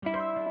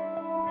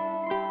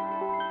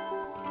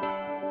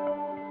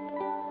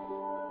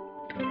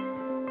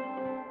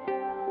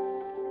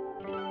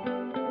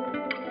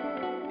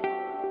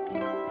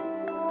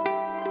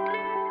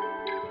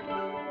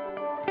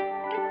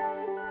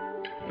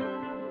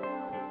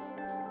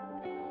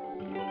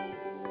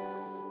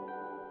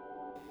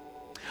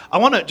I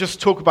want to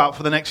just talk about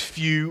for the next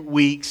few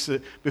weeks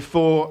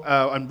before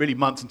and really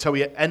months until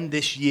we end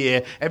this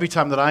year, every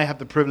time that I have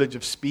the privilege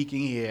of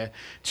speaking here,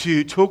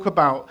 to talk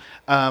about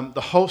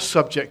the whole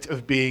subject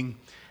of being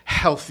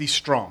healthy,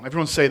 strong.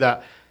 Everyone say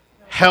that.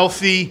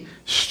 Healthy,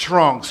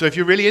 strong. So if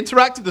you're really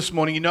interactive this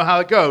morning, you know how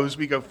it goes.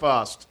 We go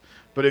fast.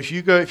 But if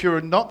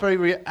you're not very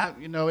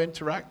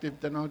interactive,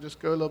 then I'll just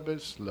go a little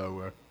bit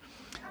slower.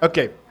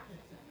 Okay.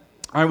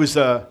 I was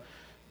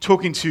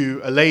talking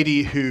to a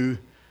lady who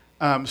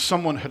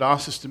someone had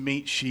asked us to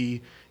meet.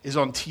 She is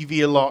on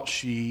TV a lot.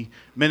 She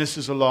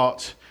ministers a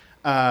lot.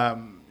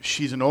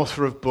 She's an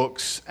author of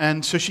books.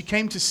 And so she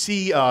came to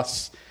see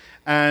us.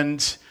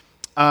 And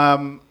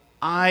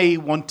I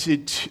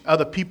wanted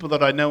other people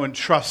that I know and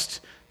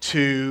trust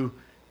to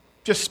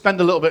just spend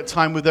a little bit of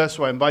time with her.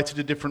 So I invited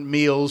her to different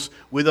meals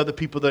with other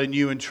people that I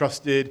knew and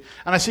trusted.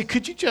 And I said,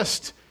 could you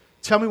just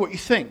tell me what you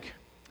think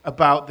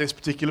about this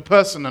particular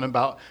person and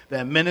about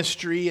their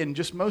ministry and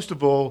just most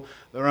of all,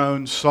 their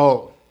own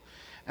soul?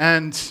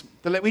 And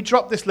we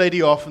dropped this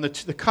lady off, and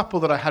the couple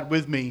that I had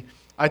with me,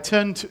 I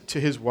turned to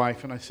his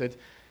wife and I said,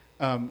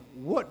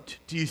 what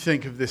do you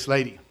think of this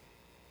lady?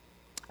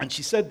 And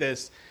she said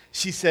this.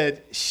 She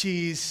said,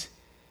 she's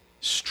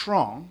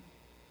strong,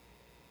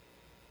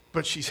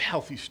 but she's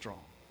healthy strong.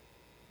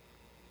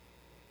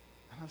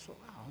 And I thought,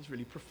 wow, that was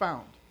really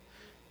profound.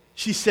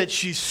 She said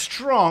she's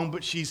strong,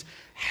 but she's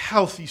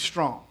healthy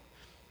strong.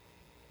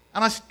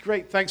 And I said,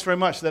 great, thanks very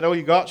much. Is that all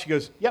you got? She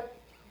goes, yep.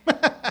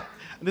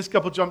 And this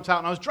couple jumped out,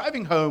 and I was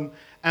driving home,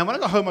 and when I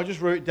got home, I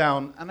just wrote it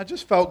down, and I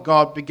just felt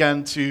God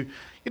began to,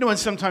 when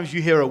sometimes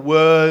you hear a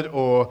word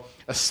or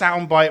a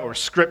soundbite or a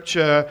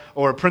scripture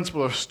or a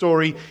principle or a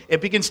story, it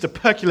begins to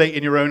percolate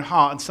in your own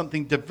heart and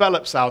something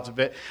develops out of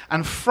it.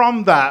 And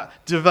from that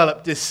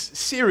developed this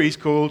series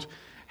called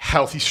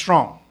Healthy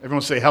Strong.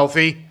 Everyone say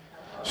healthy,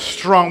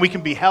 strong. We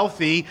can be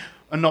healthy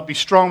and not be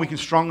strong. We can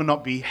strong and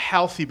not be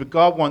healthy. But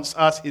God wants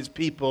us, his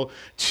people,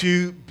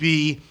 to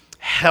be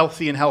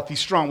healthy and healthy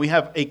strong. We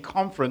have a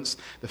conference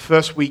the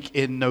first week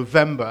in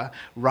November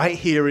right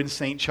here in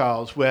St.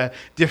 Charles where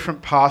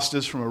different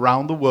pastors from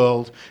around the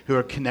world who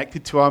are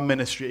connected to our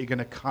ministry are going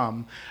to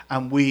come,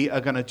 and we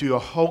are going to do a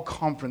whole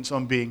conference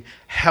on being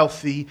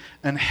healthy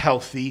and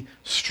healthy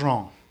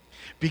strong.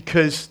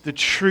 Because the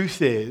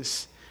truth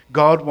is,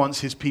 God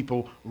wants his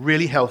people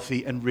really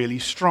healthy and really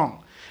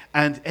strong.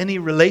 And any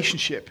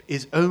relationship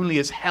is only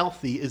as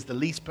healthy as the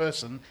least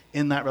person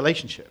in that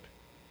relationship.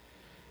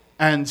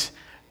 And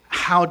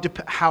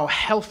how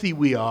healthy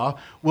we are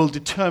will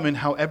determine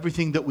how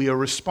everything that we are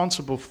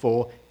responsible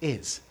for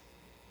is.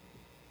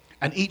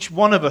 And each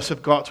one of us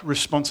have got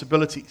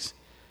responsibilities.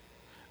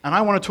 And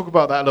I want to talk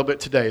about that a little bit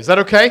today. Is that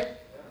okay?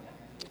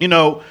 I'm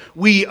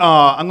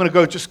going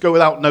to just go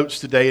without notes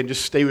today and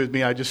just stay with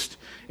me.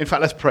 In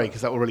fact, let's pray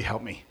because that will really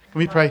help me. Can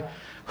we pray?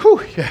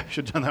 Whew, yeah,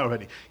 should have done that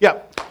already. Yeah.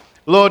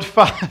 Lord,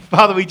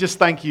 Father, we just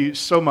thank you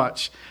so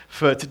much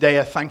for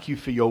today. I thank you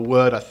for your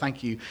word. I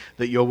thank you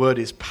that your word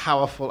is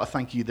powerful. I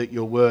thank you that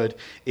your word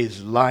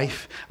is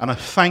life. And I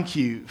thank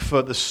you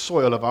for the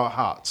soil of our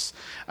hearts.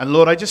 And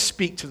Lord, I just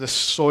speak to the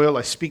soil.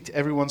 I speak to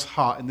everyone's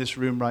heart in this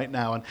room right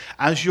now. And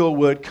as your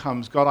word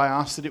comes, God, I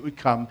ask that it would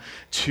come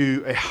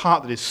to a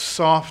heart that is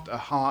soft, a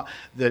heart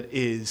that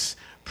is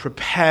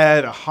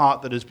prepared, a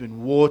heart that has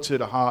been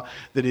watered, a heart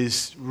that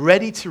is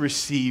ready to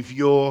receive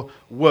your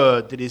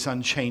word that is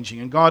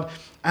unchanging. And God,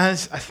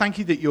 as I thank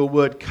you that your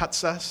word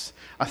cuts us,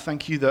 I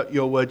thank you that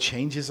your word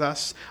changes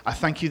us, I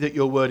thank you that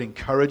your word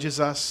encourages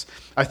us,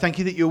 I thank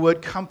you that your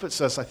word comforts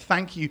us, I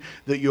thank you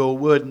that your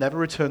word never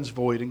returns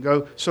void.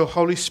 And so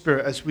Holy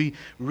Spirit, as we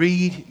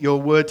read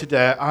your word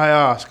today, I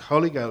ask,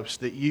 Holy Ghost,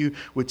 that you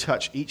would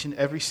touch each and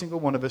every single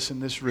one of us in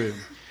this room,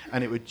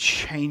 and it would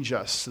change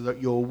us so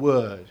that your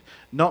word,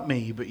 not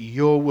me, but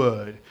your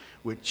word,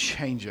 would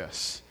change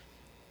us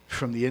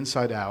from the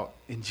inside out.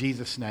 In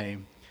Jesus'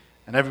 name.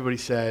 And everybody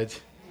said,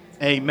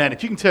 amen.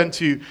 If you can turn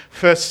to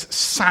 1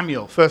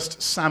 Samuel.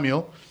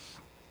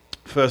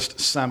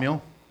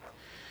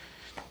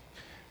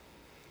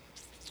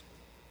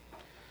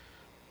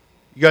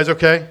 You guys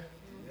okay?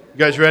 You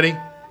guys ready?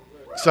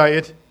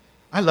 Excited?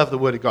 I love the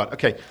word of God.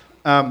 Okay.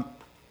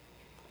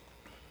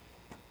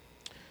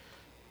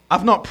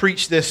 I've not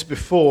preached this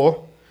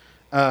before,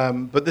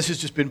 but this has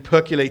just been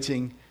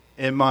percolating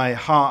in my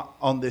heart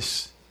on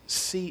this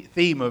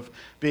theme of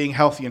being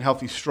healthy and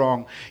healthy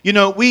strong.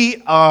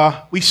 We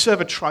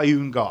serve a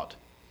triune God.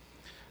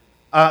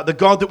 The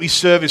God that we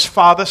serve is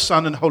Father,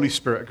 Son, and Holy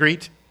Spirit.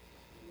 Agreed?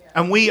 Yeah.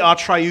 And we are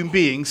triune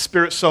beings,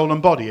 spirit, soul,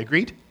 and body.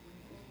 Agreed?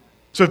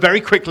 So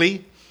very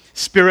quickly,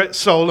 spirit,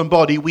 soul, and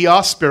body. We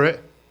are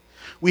spirit.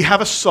 We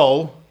have a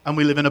soul, and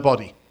we live in a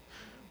body.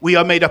 We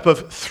are made up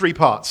of three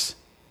parts.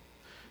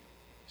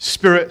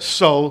 Spirit,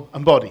 soul,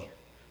 and body.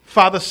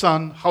 Father,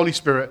 Son, Holy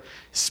Spirit,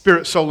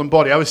 spirit, soul, and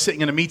body. I was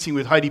sitting in a meeting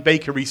with Heidi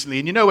Baker recently,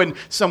 and when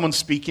someone's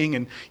speaking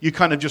and you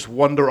kind of just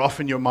wander off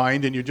in your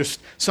mind and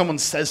someone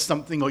says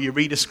something or you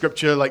read a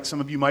scripture like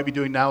some of you might be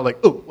doing now, like,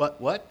 oh,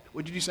 what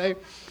did you say?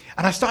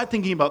 And I started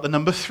thinking about the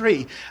number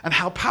 3 and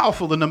how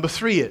powerful the number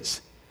 3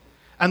 is.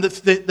 And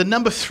the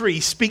number 3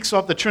 speaks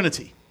of the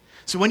Trinity.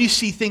 So when you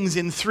see things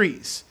in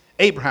threes,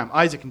 Abraham,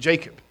 Isaac, and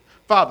Jacob,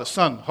 Father,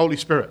 Son, Holy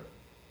Spirit,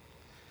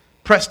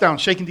 pressed down,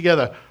 shaken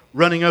together,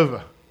 running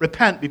over,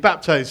 repent, be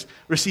baptized,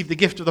 receive the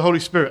gift of the Holy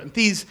Spirit. And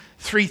these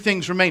 3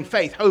 things remain: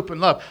 faith, hope, and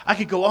love. I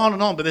could go on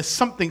and on, but there's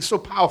something so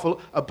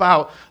powerful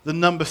about the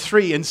number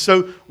 3. And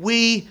so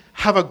we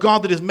have a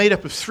God that is made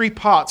up of 3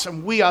 parts,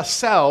 and we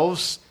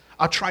ourselves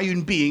are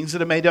triune beings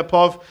that are made up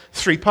of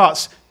 3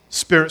 parts: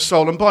 spirit,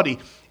 soul, and body.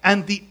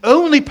 And the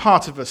only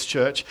part of us,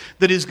 church,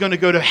 that is going to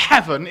go to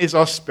heaven is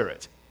our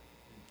spirit.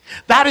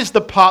 That is the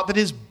part that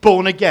is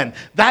born again.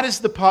 That is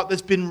the part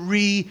that's been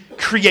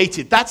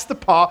recreated. That's the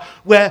part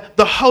where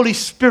the Holy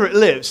Spirit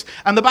lives.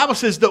 And the Bible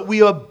says that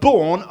we are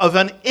born of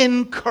an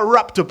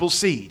incorruptible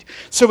seed.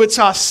 So it's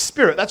our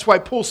spirit. That's why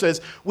Paul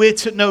says we're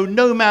to know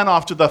no man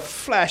after the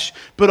flesh,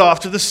 but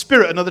after the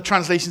spirit. Another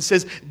translation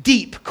says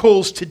deep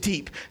calls to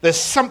deep. There's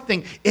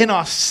something in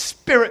our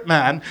spirit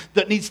man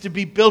that needs to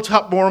be built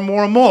up more and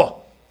more and more.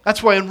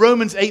 That's why in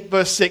Romans 8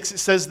 verse 6 it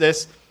says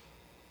this: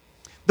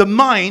 the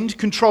mind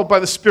controlled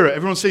by the Spirit.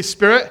 Everyone say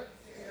Spirit.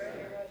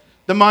 Spirit.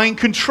 The mind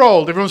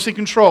controlled. Everyone say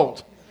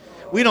controlled.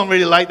 We don't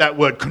really like that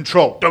word,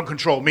 control. Don't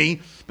control me.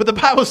 But the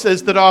Bible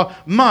says that our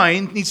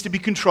mind needs to be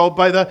controlled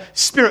by the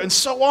Spirit. And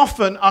so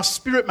often our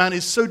spirit man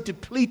is so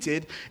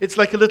depleted, it's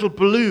like a little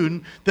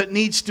balloon that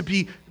needs to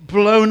be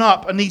blown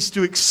up and needs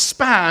to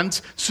expand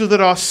so that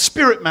our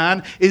spirit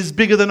man is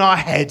bigger than our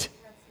head.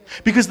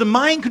 Because the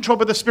mind controlled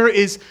by the Spirit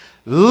is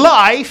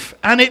life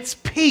and it's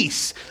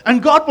peace. And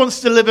God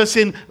wants to live us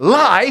in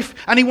life,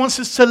 and he wants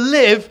us to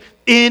live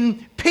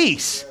in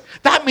peace.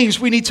 That means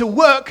we need to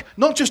work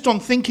not just on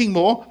thinking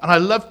more, and I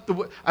love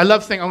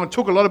thinking. I'm going to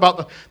talk a lot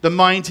about the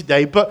mind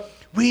today, but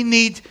we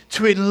need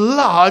to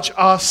enlarge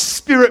our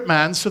spirit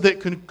man so that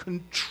it can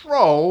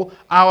control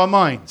our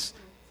minds.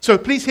 So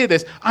please hear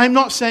this. I'm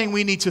not saying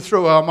we need to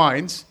throw our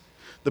minds.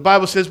 The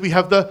Bible says we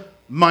have the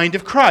mind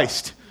of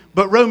Christ.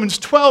 But Romans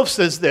 12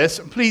 says this,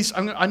 and please,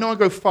 I know I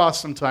go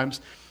fast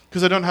sometimes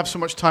because I don't have so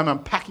much time.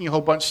 I'm packing a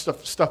whole bunch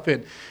of stuff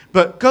in.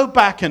 But go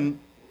back and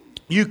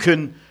you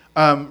can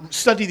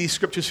study these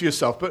scriptures for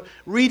yourself. But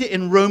read it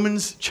in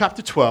Romans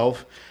chapter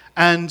 12,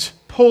 and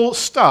Paul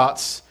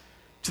starts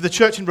to the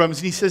church in Romans,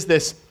 and he says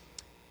this: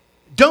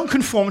 don't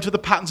conform to the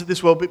patterns of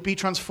this world, but be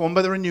transformed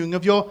by the renewing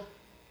of your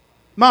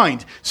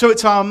mind. So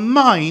it's our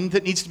mind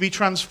that needs to be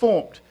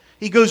transformed.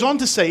 He goes on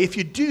to say, if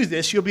you do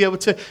this, you'll be able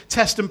to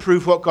test and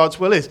prove what God's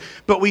will is.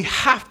 But we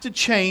have to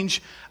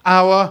change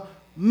our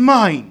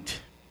mind.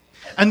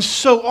 And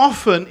so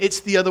often,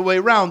 it's the other way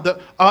around, that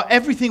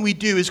everything we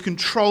do is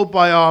controlled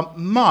by our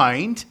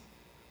mind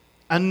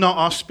and not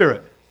our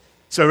spirit.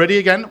 So ready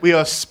again? We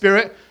are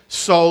spirit,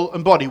 soul,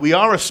 and body. We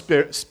are a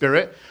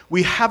spirit.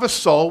 We have a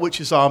soul,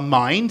 which is our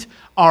mind,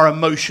 our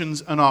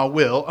emotions, and our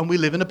will, and we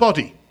live in a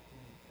body.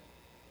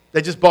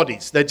 They're just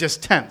bodies. They're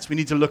just tents. We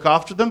need to look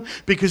after them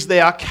because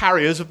they are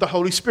carriers of the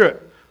Holy Spirit.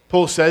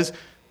 Paul says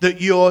that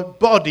your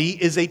body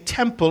is a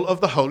temple of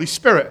the Holy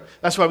Spirit.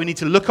 That's why we need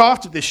to look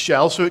after this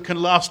shell so it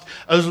can last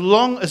as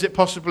long as it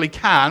possibly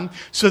can,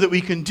 so that we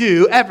can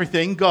do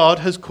everything God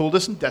has called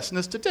us and destined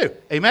us to do.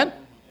 Amen?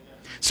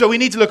 So we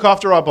need to look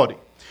after our body.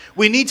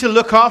 We need to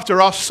look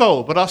after our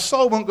soul, but our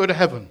soul won't go to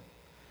heaven.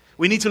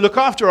 We need to look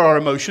after our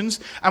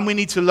emotions, and we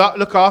need to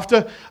look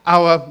after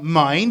our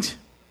mind.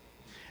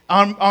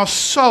 Our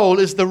soul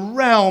is the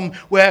realm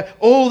where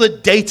all the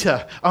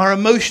data, our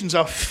emotions,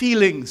 our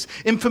feelings,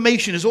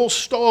 information is all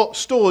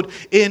stored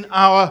in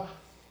our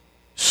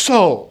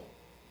soul.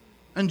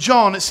 And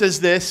John, it says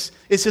this,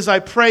 it says, I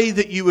pray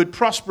that you would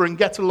prosper and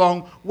get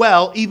along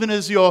well, even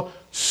as your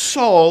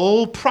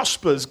soul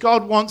prospers.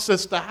 God wants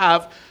us to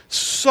have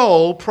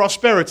soul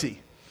prosperity.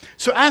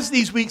 So as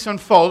these weeks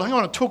unfold, I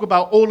want to talk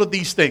about all of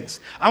these things.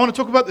 I want to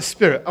talk about the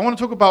spirit. I want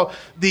to talk about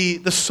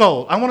the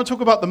soul. I want to talk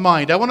about the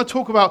mind. I want to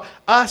talk about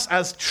us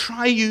as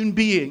triune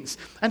beings.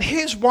 And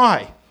here's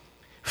why.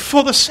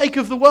 For the sake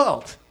of the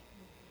world.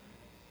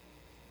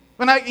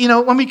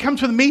 When we come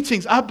to the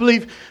meetings, I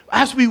believe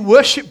as we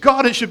worship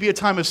God, it should be a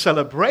time of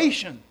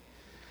celebration.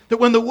 That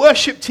when the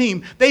worship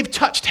team, they've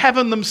touched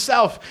heaven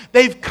themselves.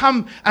 They've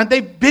come and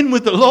they've been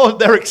with the Lord.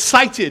 They're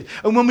excited.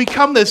 And when we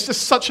come, there's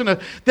just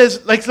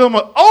there's like,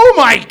 oh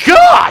my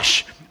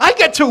gosh, I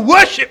get to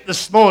worship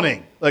this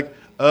morning. Like,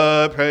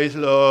 praise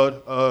the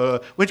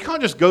Lord. We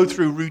can't just go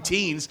through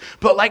routines.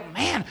 But like,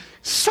 man,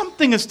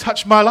 something has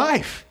touched my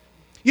life.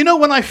 You know,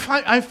 when I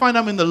find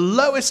I'm in the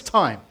lowest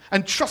time,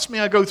 and trust me,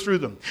 I go through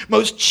them,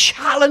 most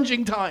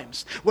challenging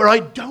times where I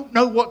don't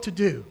know what to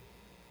do,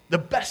 the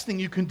best thing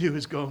you can do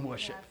is go and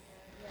worship.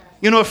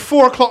 You know, at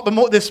 4 o'clock one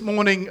morning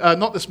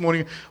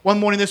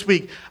this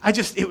week,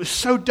 it was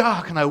so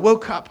dark, and I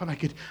woke up and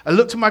I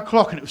looked at my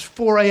clock and it was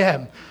 4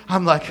 a.m.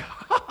 I'm like,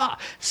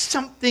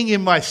 something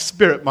in my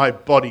spirit, my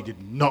body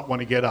did not want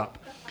to get up.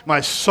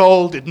 My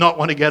soul did not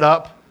want to get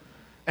up.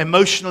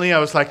 Emotionally, I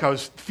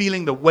was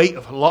feeling the weight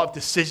of a lot of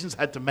decisions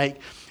I had to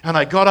make. And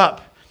I got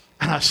up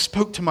and I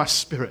spoke to my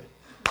spirit.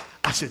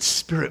 I said,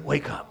 Spirit,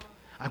 wake up.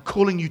 I'm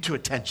calling you to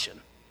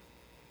attention.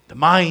 The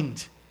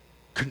mind,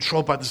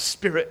 controlled by the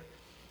Spirit,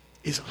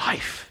 is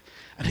life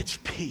and it's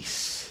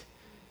peace.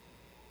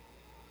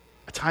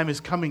 A time is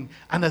coming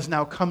and has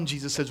now come,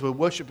 Jesus says, where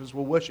worshipers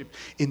will worship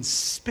in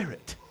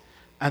spirit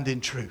and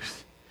in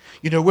truth.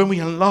 You know, when we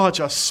enlarge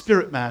our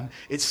spirit man,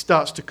 it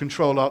starts to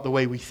control the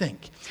way we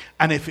think.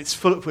 And if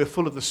we're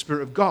full of the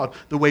Spirit of God,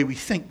 the way we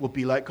think will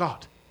be like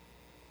God.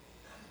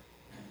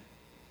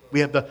 We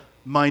have the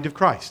mind of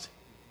Christ.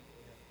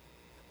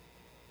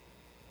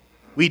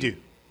 We do.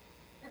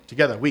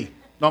 Together, we.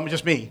 Not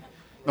just me,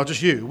 not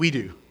just you, we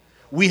do.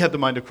 We have the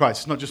mind of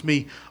Christ. It's not just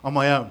me on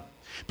my own.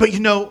 But you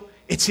know,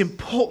 it's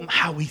important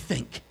how we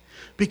think.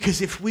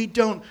 Because if we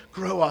don't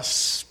grow our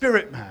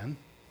spirit man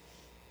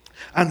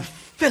and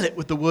fill it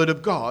with the Word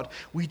of God,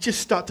 we just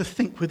start to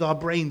think with our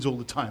brains all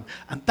the time.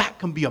 And that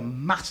can be a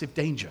massive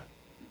danger.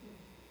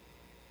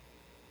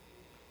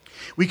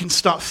 We can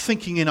start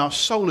thinking in our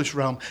soulish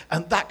realm,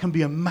 and that can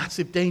be a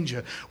massive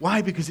danger.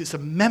 Why? Because it's a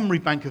memory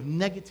bank of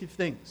negative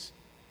things.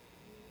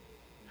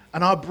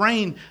 And our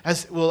brain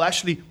will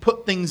actually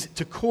put things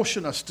to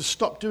caution us, to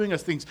stop doing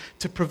us things,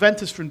 to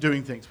prevent us from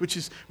doing things, which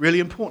is really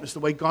important. It's the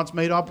way God's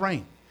made our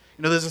brain.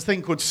 You know, there's a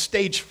thing called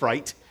stage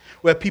fright,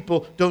 where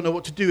people don't know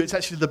what to do. It's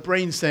actually the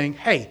brain saying,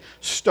 hey,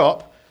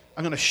 stop.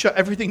 I'm going to shut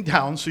everything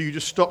down so you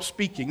just stop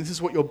speaking. This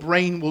is what your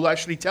brain will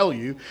actually tell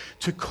you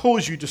to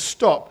cause you to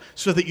stop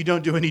so that you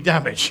don't do any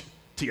damage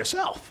to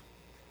yourself.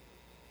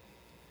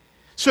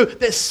 So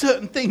there's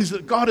certain things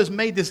that God has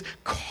made this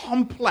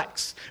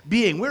complex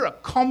being. We're a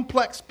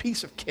complex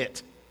piece of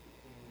kit.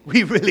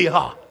 We really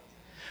are.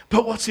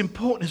 But what's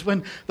important is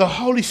when the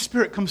Holy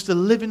Spirit comes to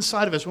live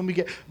inside of us, when we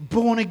get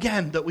born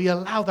again, that we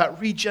allow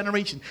that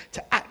regeneration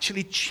to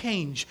actually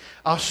change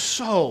our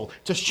soul,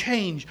 to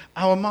change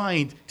our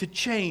mind, to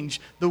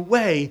change the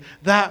way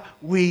that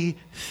we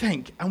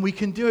think. And we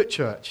can do it,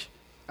 church.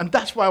 And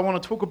that's why I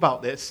want to talk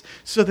about this,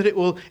 so that it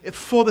will,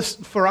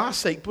 for our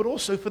sake, but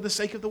also for the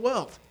sake of the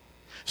world,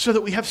 so that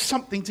we have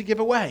something to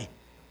give away.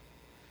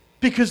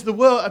 Because the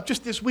world,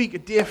 just this week, a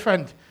dear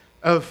friend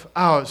of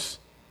ours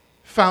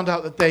found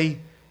out that they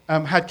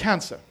had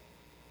cancer.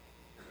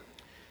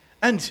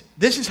 And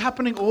this is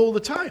happening all the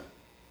time.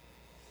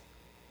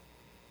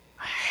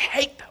 I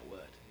hate that word.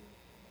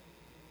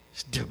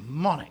 It's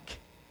demonic.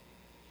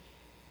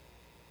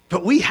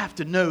 But we have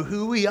to know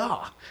who we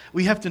are.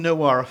 We have to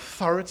know our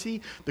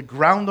authority, the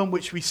ground on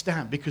which we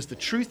stand. Because the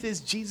truth is,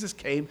 Jesus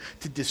came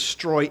to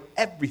destroy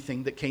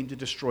everything that came to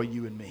destroy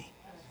you and me.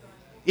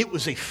 It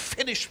was a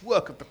finished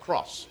work of the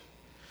cross.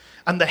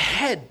 And the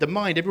head, the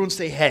mind, everyone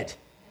say head.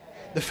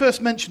 The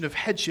first mention of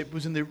headship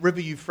was in the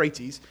river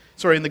Euphrates,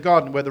 in the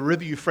garden where the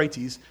river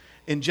Euphrates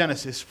in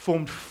Genesis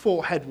formed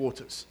 4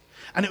 headwaters.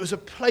 And it was a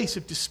place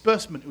of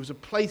disbursement. It was a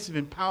place of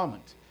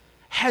empowerment.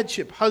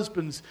 Headship,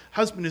 husband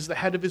is the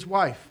head of his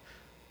wife,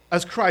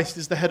 as Christ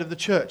is the head of the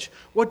church.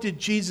 What did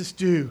Jesus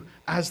do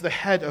as the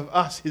head of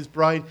us, his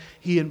bride?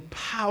 He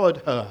empowered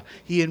her.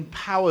 He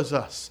empowers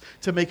us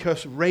to make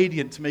us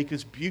radiant, to make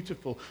us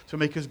beautiful, to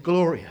make us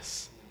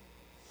glorious.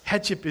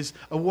 Headship is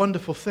a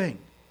wonderful thing.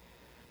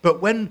 But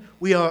when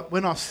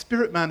our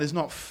spirit man is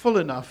not full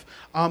enough,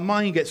 our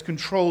mind gets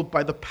controlled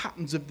by the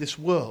patterns of this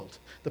world.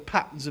 The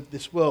patterns of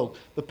this world.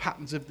 The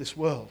patterns of this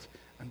world.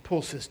 And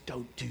Paul says,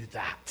 don't do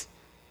that.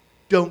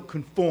 Don't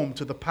conform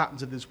to the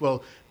patterns of this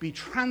world. Be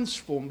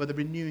transformed by the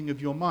renewing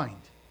of your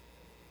mind.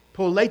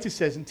 Paul later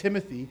says in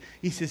Timothy,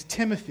 he says,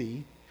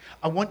 Timothy,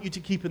 I want you to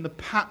keep in the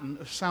pattern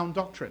of sound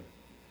doctrine.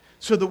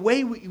 So the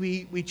way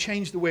we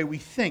change the way we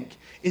think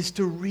is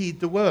to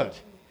read the Word.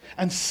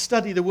 And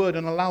study the Word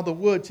and allow the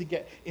Word to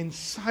get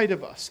inside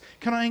of us.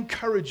 Can I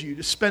encourage you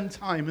to spend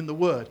time in the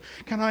Word?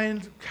 Can I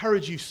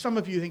encourage you, some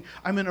of you think,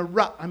 I'm in a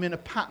rut, I'm in a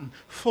pattern,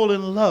 fall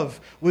in love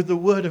with the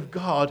Word of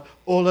God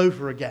all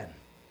over again.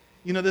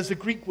 You know, there's a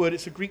Greek word,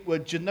 it's a Greek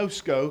word,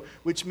 ginosko,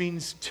 which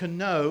means to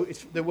know.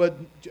 It's the word,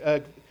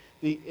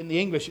 in the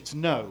English, it's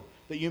know,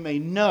 that you may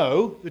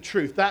know the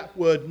truth. That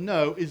word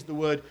know is the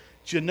word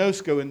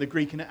ginosko in the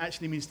Greek, and it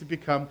actually means to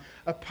become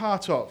a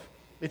part of.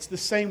 It's the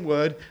same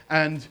word,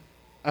 and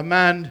a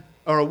man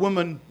or a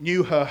woman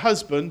knew her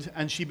husband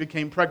and she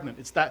became pregnant.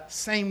 It's that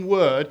same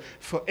word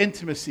for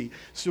intimacy.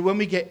 So when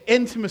we get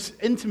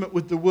intimate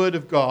with the Word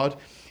of God,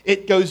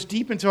 it goes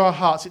deep into our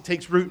hearts. It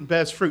takes root and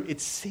bears fruit.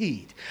 It's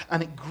seed,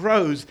 and it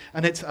grows,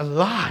 and it's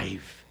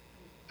alive,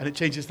 and it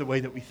changes the way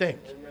that we think.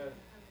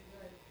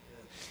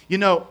 You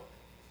know,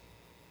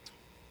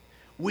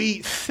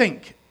 we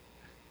speak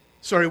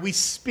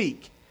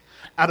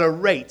at a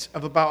rate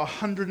of about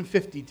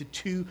 150 to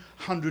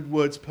 200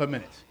 words per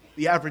minute.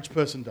 The average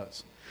person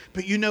does.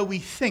 But you know, we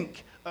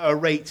think at a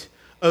rate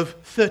of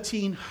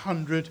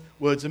 1,300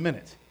 words a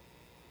minute.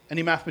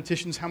 Any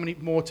mathematicians, how many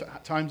more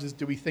times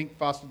do we think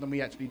faster than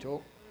we actually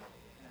talk?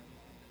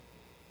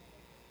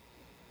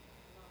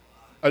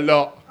 A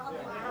lot.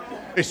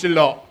 It's a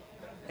lot.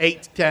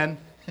 8, 10.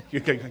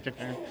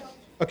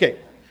 Okay.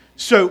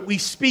 So we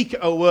speak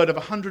a word of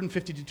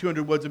 150 to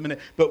 200 words a minute,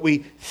 but we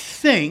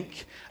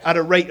think at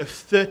a rate of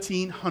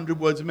 1,300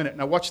 words a minute.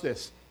 Now watch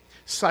this.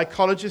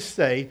 Psychologists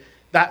say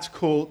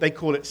they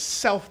call it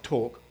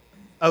self-talk,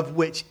 of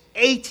which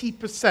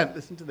 80%,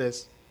 listen to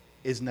this,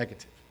 is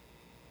negative.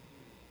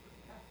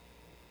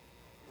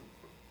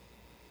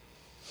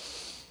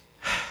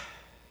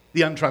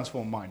 The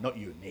untransformed mind, not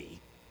you and me.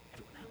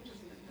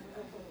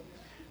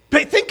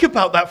 But think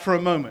about that for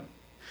a moment.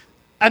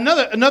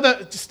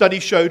 Another study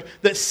showed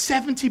that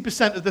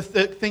 70% of the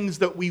things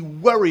that we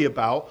worry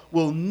about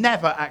will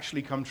never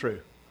actually come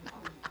true.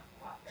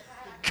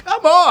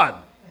 Come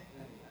on!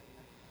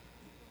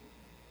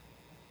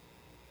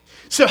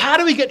 So how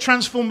do we get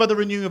transformed by the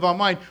renewing of our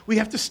mind? We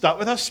have to start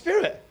with our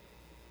spirit.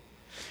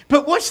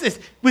 But watch this.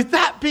 With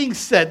that being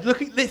said,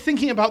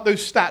 thinking about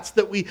those stats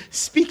that we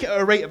speak at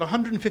a rate of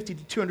 150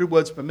 to 200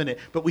 words per minute,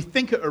 but we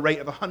think at a rate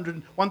of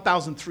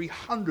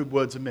 1,300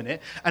 words a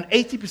minute, and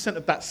 80%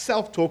 of that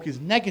self-talk is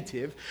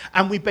negative,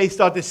 and we base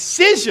our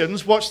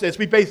decisions, watch this,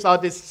 we base our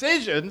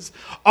decisions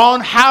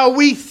on how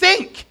we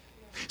think.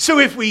 So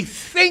if we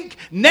think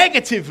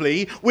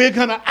negatively, we're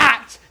going to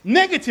act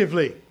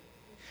negatively.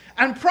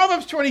 And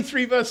Proverbs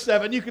 23 verse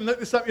 7, you can look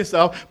this up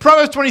yourself.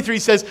 Proverbs 23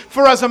 says,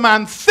 for as a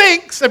man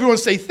thinks, everyone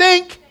say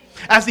think,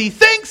 as he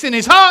thinks in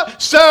his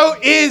heart, so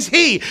is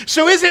he.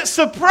 So is it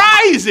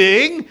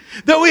surprising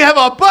that we have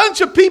a bunch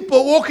of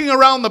people walking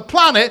around the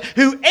planet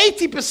who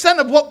 80%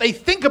 of what they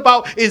think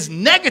about is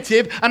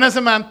negative, and as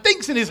a man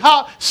thinks in his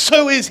heart,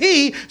 so is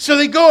he. So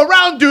they go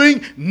around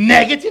doing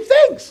negative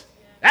things.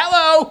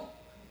 Hello.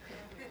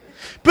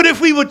 But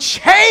if we would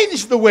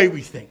change the way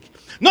we think,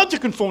 not to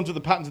conform to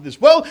the patterns of this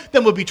world,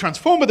 then we'll be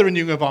transformed by the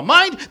renewing of our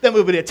mind, then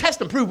we'll be able to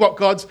test and prove what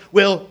God's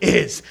will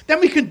is.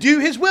 Then we can do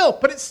his will,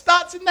 but it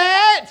starts in the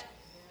head.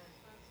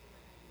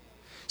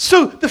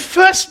 So the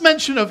first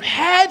mention of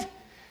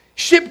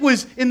headship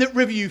was in the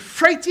river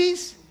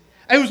Euphrates.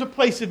 It was a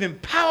place of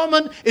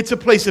empowerment. It's a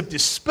place of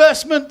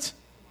disbursement.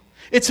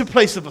 It's a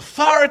place of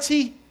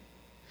authority.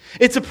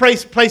 It's a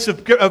place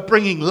of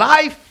bringing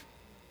life.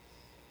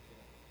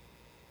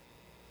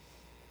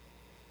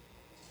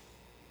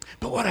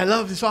 But what I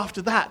love is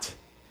after that,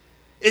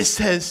 it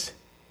says,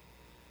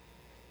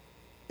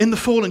 in the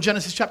fall in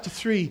Genesis chapter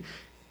 3,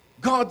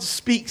 God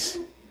speaks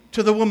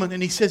to the woman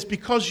and he says,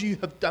 because you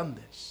have done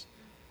this,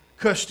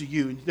 cursed are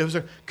you. And there was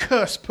a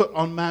curse put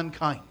on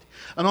mankind.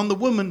 And on the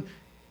woman,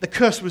 the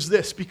curse was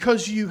this,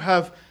 because you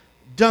have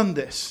done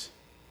this,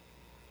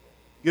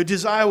 your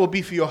desire will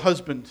be for your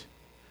husband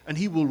and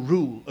he will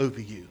rule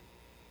over you.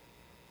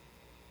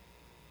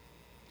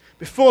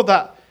 Before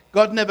that,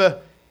 God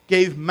never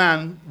gave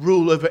man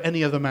rule over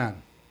any other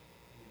man.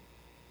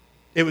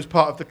 It was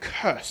part of the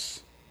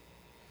curse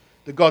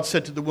that God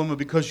said to the woman,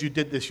 because you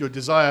did this, your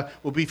desire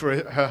will be for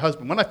her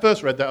husband. When I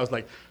first read that, I was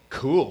like,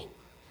 cool.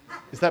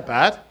 Is that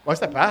bad? Why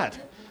is that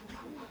bad?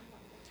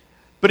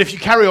 But if you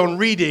carry on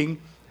reading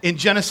in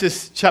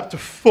Genesis chapter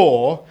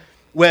 4,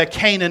 where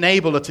Cain and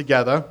Abel are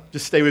together,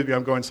 just stay with me,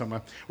 I'm going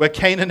somewhere, where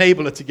Cain and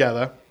Abel are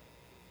together,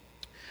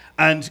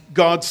 and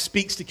God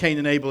speaks to Cain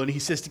and Abel, and he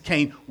says to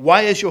Cain,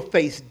 why is your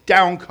face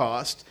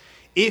downcast?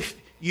 If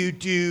you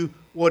do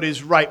what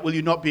is right, will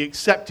you not be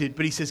accepted?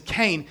 But he says,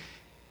 Cain,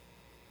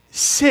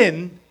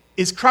 sin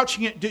is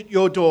crouching at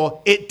your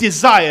door. It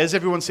desires,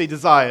 everyone say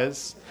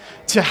desires,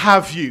 to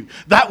have you.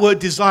 That word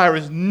desire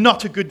is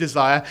not a good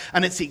desire,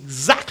 and it's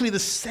exactly the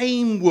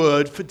same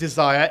word for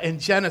desire in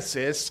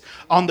Genesis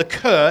on the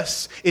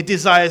curse. It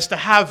desires to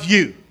have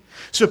you.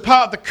 So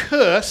part of the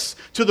curse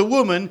to the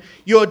woman,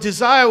 your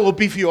desire will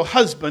be for your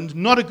husband,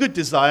 not a good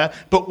desire,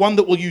 but one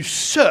that will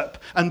usurp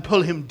and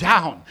pull him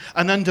down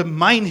and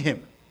undermine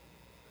him.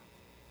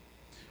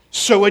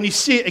 So when you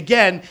see it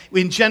again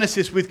in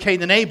Genesis with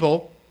Cain and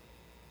Abel,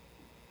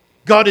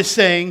 God is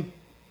saying,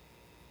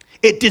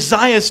 it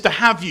desires to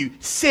have you.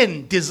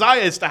 Sin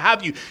desires to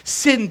have you.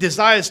 Sin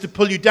desires to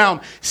pull you down.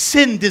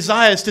 Sin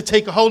desires to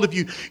take a hold of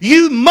you.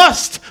 You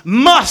must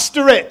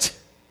master it.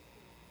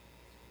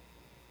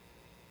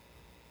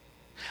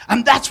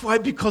 And that's why,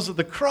 because of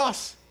the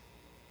cross,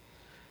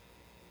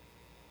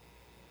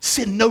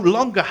 sin no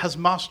longer has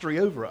mastery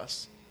over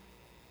us.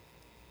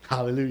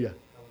 Hallelujah.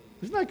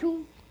 Isn't that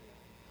cool?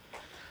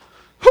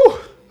 Whew.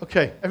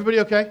 Okay, everybody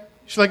okay?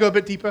 Shall I go a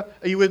bit deeper?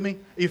 Are you with me?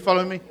 Are you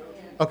following me?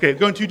 Okay,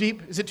 going too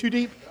deep? Is it too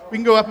deep? We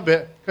can go up a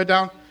bit. Go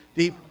down,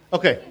 deep.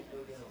 Okay.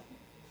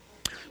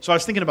 So I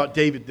was thinking about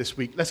David this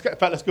week. Let's go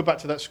back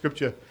to that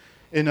scripture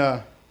in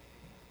 1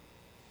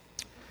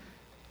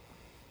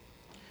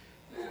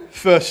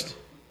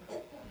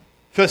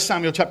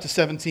 Samuel chapter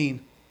 17.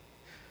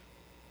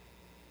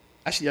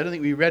 Actually, I don't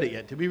think we read it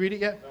yet. Did we read it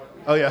yet?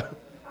 Oh, yeah.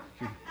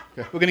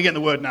 Okay. We're going to get in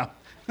the word now.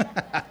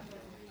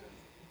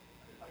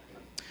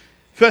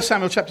 1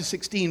 Samuel chapter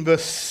 16,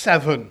 verse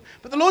 7.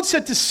 But the Lord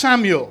said to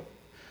Samuel,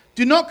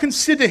 do not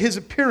consider his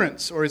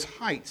appearance or his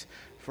height,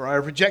 for I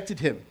have rejected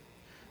him.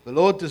 The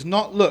Lord does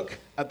not look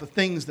at the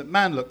things that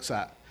man looks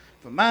at,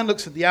 for man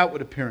looks at the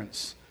outward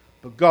appearance,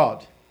 but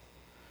God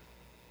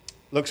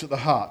looks at the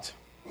heart.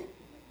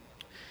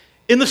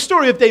 In the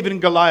story of David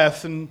and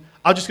Goliath, and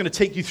I'm just going to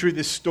take you through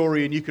this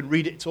story, and you can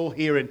read it. It's all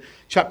here in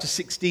chapter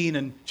 16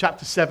 and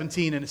chapter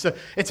 17, and it's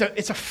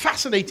a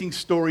fascinating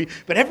story.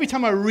 But every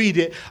time I read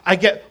it, I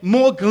get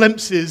more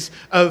glimpses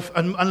of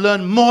and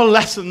learn more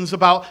lessons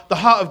about the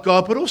heart of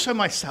God, but also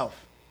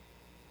myself.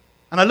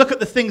 And I look at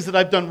the things that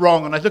I've done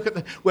wrong, and I look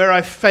at where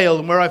I've failed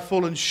and where I've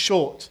fallen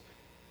short.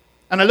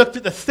 And I looked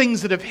at the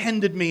things that have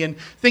hindered me and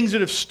things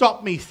that have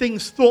stopped me,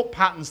 thought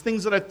patterns,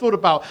 things that I thought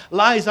about,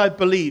 lies I've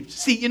believed.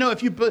 See,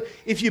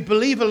 if you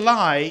believe a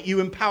lie, you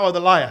empower the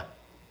liar.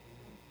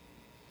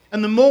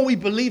 And the more we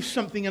believe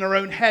something in our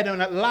own head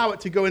and allow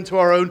it to go into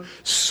our own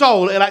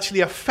soul, it'll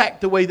actually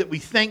affect the way that we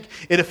think.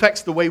 It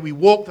affects the way we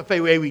walk,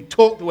 the way we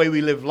talk, the way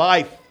we live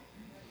life.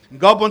 And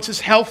God wants us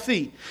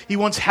healthy. He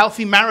wants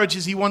healthy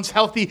marriages. He wants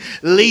healthy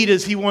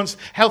leaders. He wants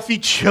healthy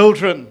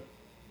children.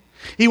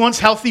 He wants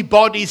healthy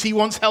bodies. He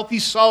wants healthy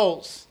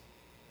souls.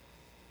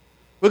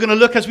 We're going to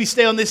look as we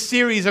stay on this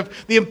series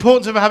of the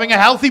importance of having a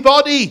healthy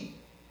body.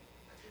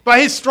 By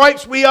His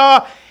stripes we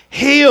are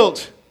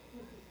healed.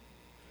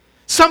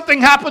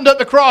 Something happened at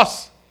the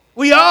cross.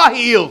 We are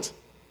healed.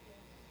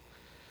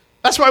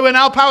 That's why when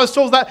Al Powers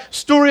told that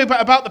story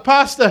about the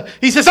pastor,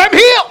 he says, I'm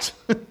healed.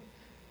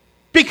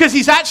 Because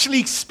he's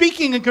actually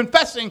speaking and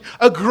confessing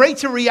a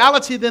greater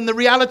reality than the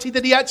reality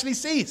that he actually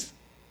sees.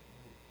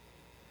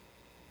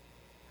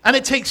 And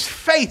it takes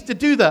faith to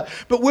do that.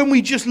 But when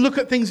we just look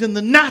at things in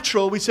the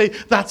natural, we say,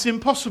 that's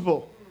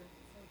impossible.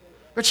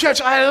 But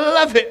church, I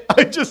love it.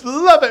 I just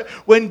love it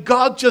when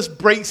God just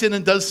breaks in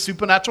and does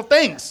supernatural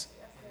things.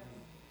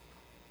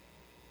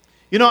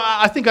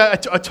 I think I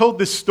told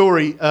this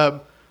story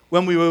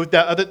when we were with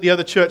the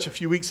other church a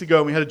few weeks ago,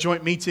 and we had a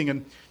joint meeting,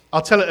 and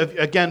I'll tell it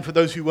again for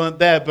those who weren't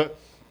there, but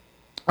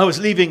I was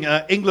leaving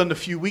England a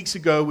few weeks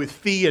ago with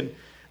Fee,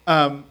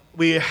 and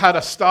we had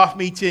a staff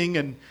meeting,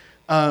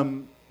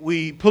 and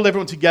we pulled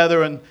everyone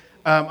together, and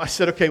I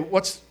said, okay,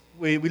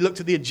 we looked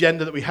at the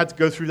agenda that we had to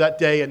go through that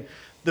day, and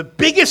the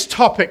biggest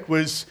topic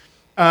was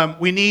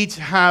we need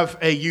to have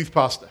a youth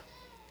pastor.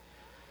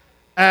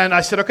 And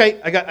I said,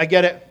 okay, I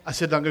get it. I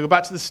said, I'm going to go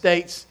back to the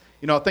States.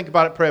 I'll think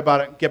about it, pray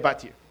about it, and get back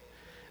to you.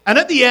 And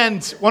at the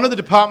end, one of the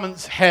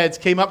department's heads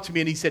came up to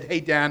me and he said, hey,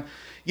 Dan,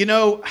 you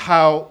know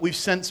how we've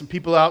sent some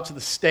people out to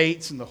the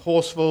States and the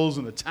Horsefuls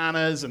and the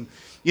Tanners, and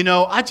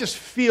I just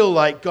feel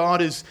like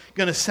God is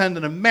going to send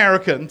an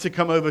American to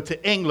come over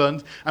to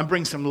England and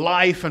bring some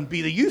life and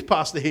be the youth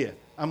pastor here.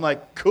 I'm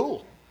like,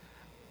 cool.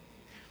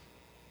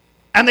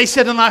 And they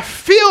said, and I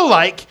feel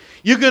like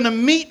you're going to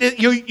meet,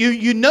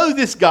 you know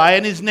this guy,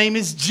 and his name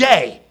is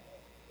Jay.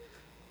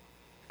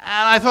 And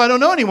I thought, I don't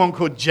know anyone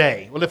called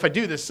Jay. Well, if I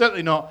do, there's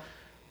certainly not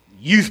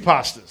youth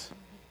pastors.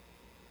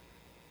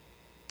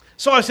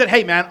 So I said,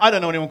 hey, man, I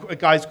don't know anyone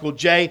guys called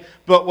Jay,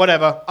 but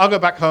whatever. I'll go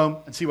back home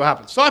and see what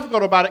happens. So I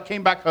forgot about it,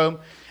 came back home,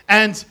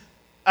 and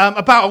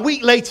about a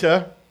week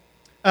later,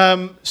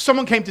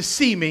 someone came to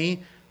see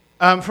me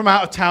from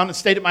out of town and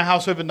stayed at my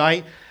house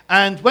overnight.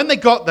 And when they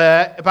got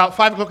there, about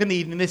 5 o'clock in the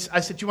evening, I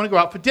said, do you want to go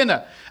out for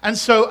dinner? And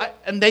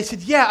they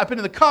said, yeah, I've been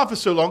in the car for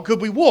so long, could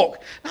we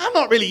walk? Now, I'm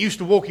not really used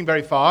to walking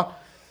very far.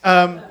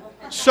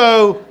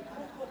 So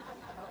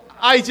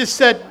I just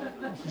said,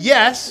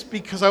 yes,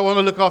 because I want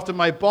to look after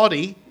my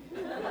body.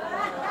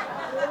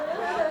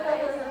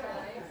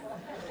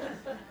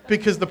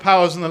 Because the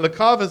Powers and the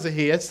LaCavas are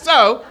here.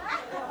 So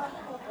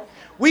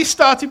we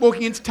started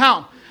walking into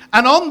town.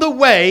 And on the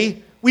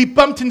way, we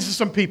bumped into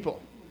some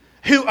people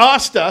who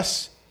asked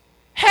us,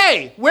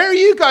 hey, where are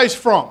you guys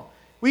from?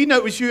 We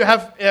noticed you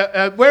have,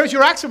 where is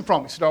your accent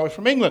from? We said, oh, we're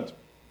from England.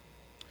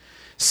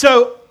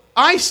 So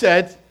I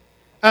said,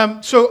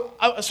 so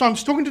I'm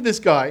talking to this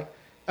guy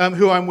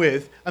who I'm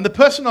with, and the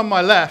person on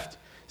my left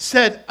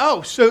said,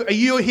 oh, so are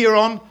you here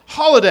on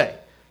holiday?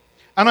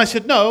 And I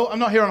said, no, I'm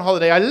not here on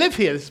holiday. I live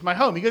here. This is my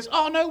home. He goes,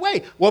 oh, no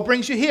way. What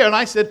brings you here? And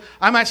I said,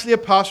 I'm actually a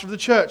pastor of a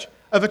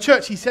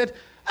church. He said,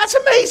 that's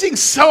amazing.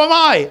 So am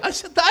I. I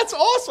said, that's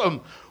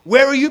awesome.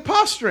 Where are you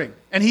pastoring?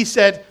 And he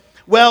said,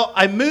 well,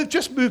 I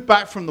just moved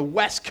back from the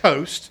West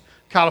Coast,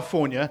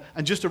 California,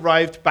 and just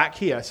arrived back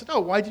here. I said,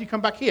 oh, why did you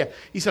come back here?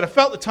 He said, I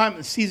felt the time that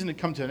the season had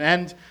come to an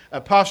end,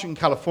 pastoring in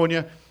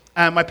California,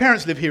 and my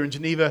parents live here in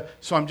Geneva,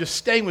 so I'm just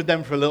staying with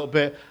them for a little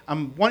bit.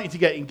 I'm wanting to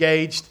get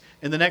engaged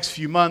in the next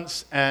few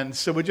months, and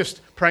so we're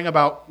just praying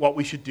about what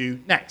we should do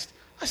next.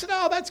 I said,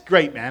 oh, that's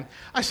great, man.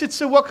 I said,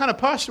 so what kind of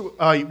pastor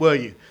were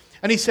you?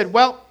 And he said,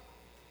 well,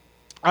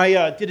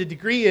 I did a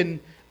degree in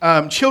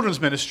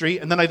children's ministry,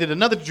 and then I did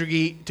another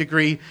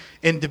degree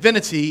in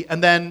divinity,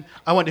 and then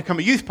I wanted to become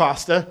a youth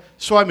pastor,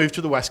 so I moved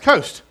to the West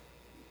Coast.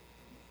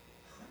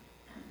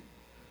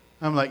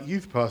 I'm like,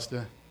 youth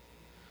pastor?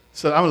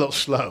 So I'm a little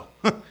slow.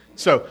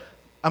 So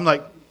I'm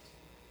like,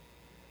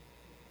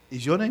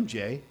 is your name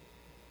Jay?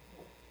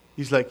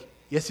 He's like,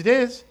 yes, it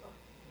is.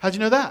 How'd you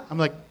know that? I'm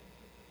like,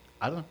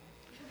 I don't know.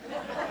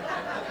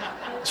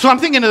 So I'm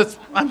thinking,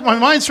 my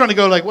mind's trying to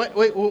go like,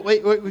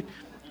 wait.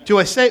 Do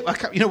I say,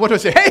 what do I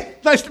say? Hey,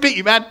 nice to meet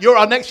you, man. You're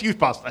our next youth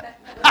pastor.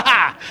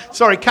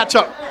 Sorry, catch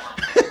up.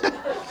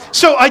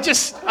 So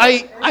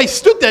I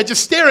stood there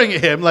just staring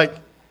at him like,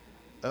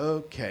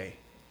 okay.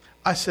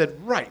 I said,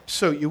 right,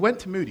 so you went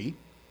to Moody,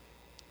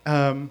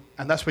 and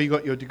that's where you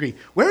got your degree.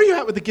 Where are you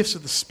at with the gifts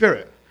of the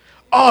Spirit?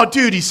 Oh,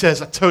 dude, he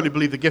says, I totally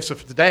believe the gifts are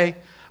for today.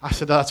 I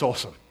said, that's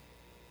awesome.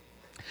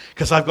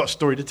 Because I've got a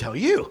story to tell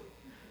you.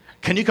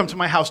 can you come to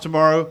my house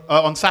tomorrow,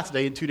 on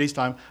Saturday in 2 days'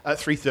 time at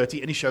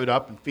 3:30? And he showed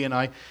up, and Fee and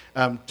I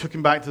took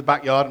him back to the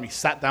backyard, and we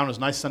sat down. It was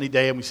a nice sunny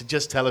day, and we said,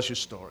 just tell us your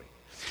story.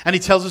 And he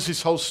tells us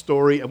his whole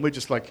story, and we're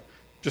just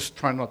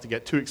trying not to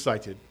get too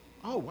excited.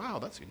 Oh, wow,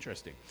 that's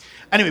interesting.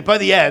 Anyway, by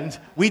the end,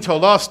 we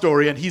told our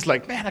story, and he's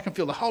like, man, I can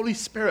feel the Holy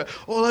Spirit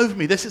all over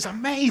me. This is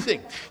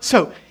amazing.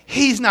 So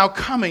he's now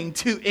coming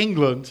to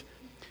England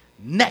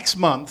next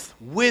month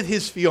with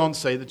his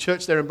fiancée. The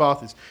church there in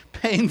Bath is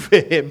paying for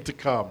him to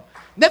come.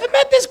 Never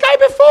met this guy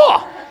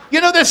before.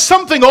 You know, there's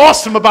something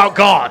awesome about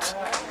God.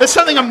 There's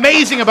something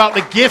amazing about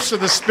the gifts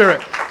of the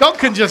Spirit. God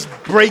can just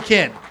break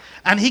in,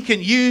 and he can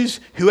use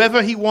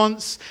whoever he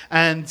wants,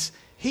 and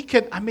he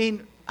can, I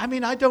mean,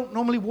 I don't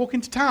normally walk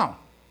into town,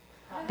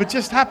 but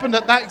just happened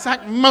at that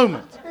exact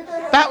moment.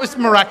 That was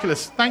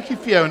miraculous. Thank you,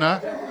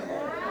 Fiona.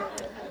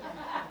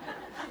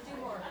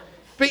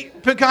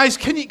 But guys,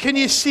 can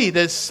you see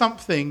there's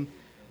something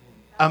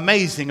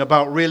amazing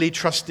about really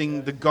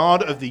trusting the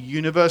God of the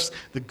universe,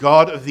 the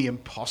God of the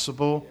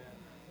impossible?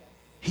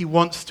 He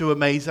wants to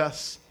amaze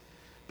us.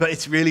 But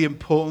it's really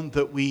important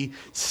that we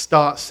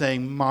start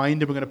saying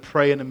mind, and we're going to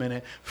pray in a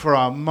minute for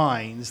our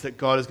minds, that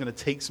God is going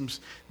to take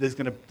there's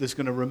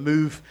going to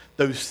remove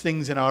those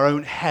things in our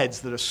own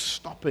heads that are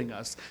stopping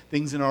us,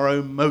 things in our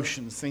own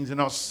emotions, things in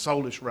our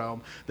soulish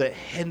realm that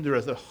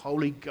hinder the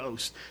Holy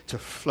Ghost to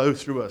flow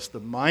through us. The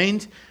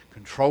mind,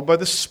 controlled by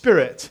the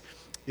Spirit,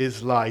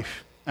 is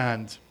life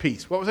and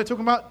peace. What was I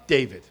talking about?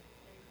 David.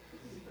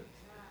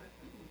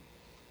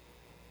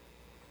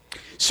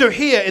 So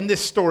here in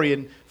this story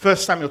in 1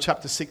 Samuel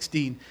chapter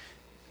 16,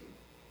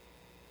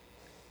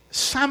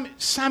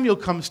 Samuel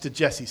comes to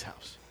Jesse's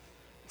house.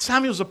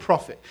 Samuel's a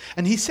prophet.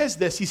 And he says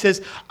this, he says,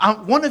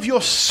 one of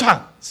your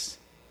sons,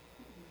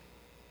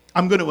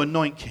 I'm going to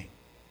anoint king.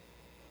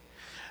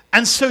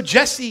 And so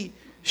Jesse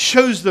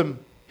shows them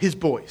his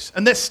boys.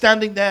 And they're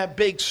standing there,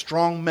 big,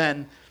 strong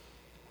men.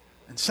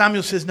 And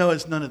Samuel says, no,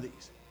 it's none of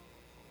these.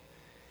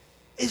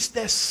 Is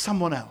there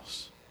someone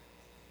else?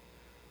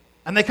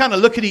 And they kind of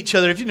look at each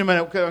other. If you know,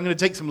 I'm going to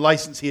take some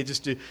license here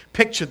just to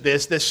picture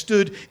this. They're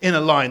stood in a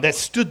line. They're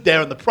stood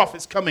there, and the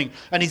prophet's coming.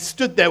 And he's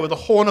stood there with a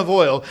horn of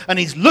oil, and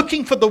he's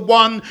looking for the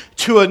one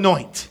to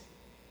anoint.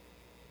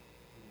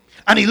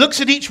 And he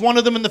looks at each one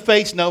of them in the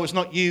face. No, it's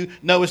not you.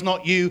 No, it's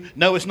not you.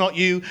 No, it's not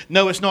you.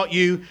 No, it's not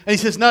you. And he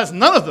says, no, it's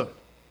none of them.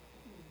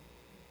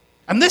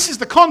 And this is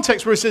the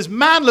context where it says,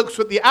 man looks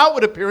at the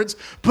outward appearance,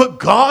 but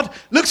God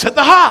looks at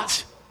the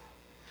heart.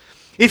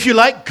 If you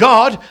like,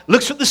 God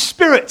looks at the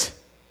spirit.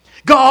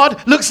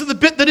 God looks at the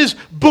bit that is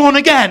born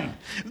again.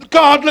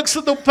 God looks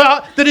at the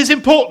part that is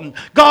important.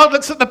 God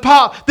looks at the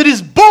part that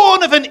is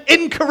born of an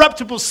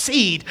incorruptible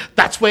seed.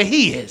 That's where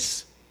he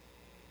is.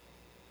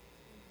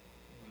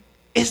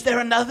 Is there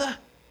another?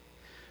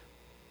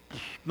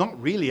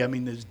 Not really. I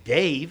mean, there's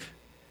Dave.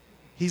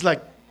 He's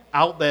like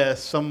out there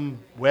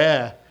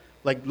somewhere,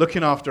 like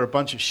looking after a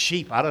bunch of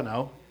sheep. I don't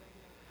know.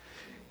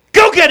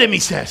 Go get him, he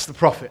says, the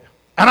prophet.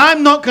 And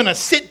I'm not going to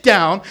sit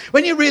down.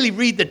 When you really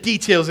read the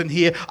details in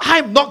here,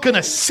 I'm not going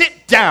to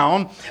sit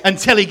down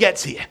until he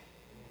gets here.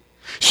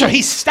 So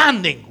he's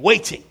standing,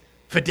 waiting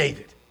for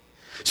David.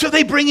 So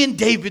they bring in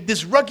David,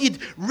 this rugged,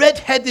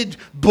 red-headed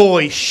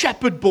boy,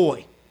 shepherd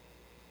boy.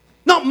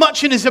 Not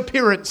much in his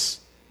appearance.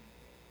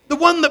 The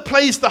one that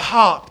plays the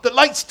harp, that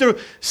likes to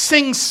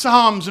sing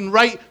psalms and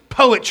write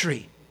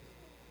poetry.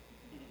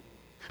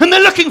 And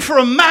they're looking for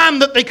a man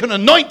that they can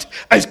anoint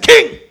as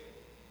king.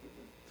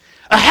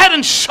 A head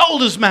and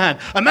shoulders man,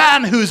 a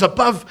man who's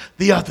above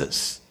the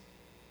others.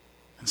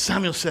 And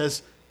Samuel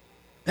says,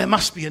 there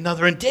must be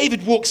another. And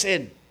David walks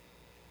in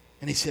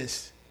and he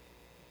says,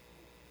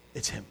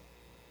 it's him.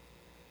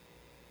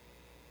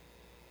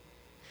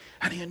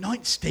 And he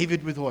anoints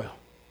David with oil.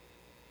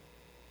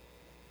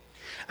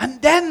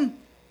 And then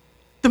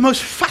the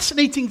most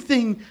fascinating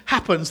thing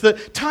happens,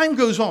 that time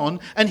goes on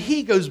and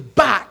he goes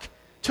back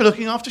to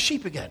looking after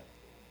sheep again.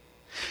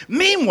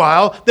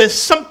 Meanwhile, there's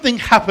something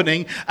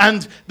happening,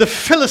 and the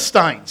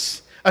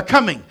Philistines are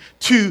coming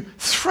to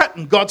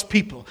threaten God's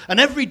people. And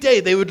every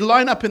day they would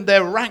line up in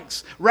their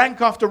ranks,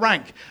 rank after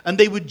rank, and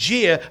they would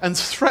jeer and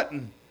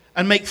threaten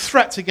and make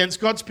threats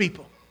against God's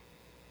people.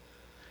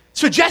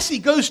 So Jesse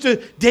goes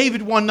to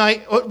David one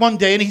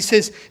day, and he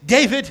says,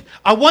 David,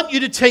 I want you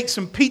to take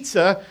some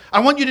pizza. I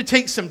want you to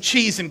take some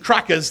cheese and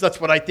crackers. That's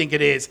what I think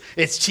it is.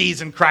 It's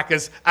cheese and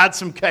crackers. Add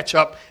some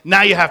ketchup.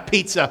 Now you have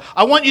pizza.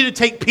 I want you to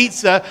take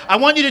pizza. I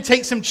want you to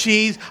take some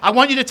cheese. I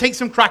want you to take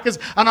some crackers.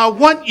 And I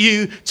want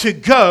you to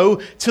go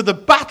to the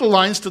battle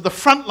lines, to the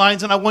front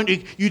lines, and I want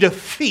you to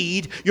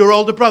feed your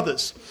older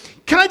brothers.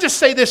 Can I just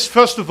say this,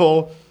 first of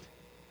all?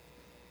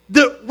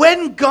 That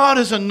when God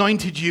has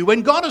anointed you,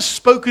 when God has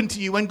spoken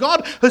to you, when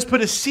God has put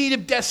a seed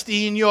of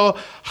destiny in your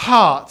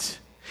heart,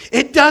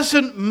 it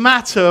doesn't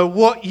matter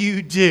what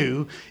you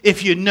do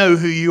if you know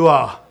who you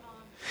are.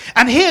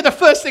 And here, the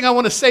first thing I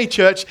want to say,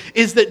 church,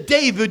 is that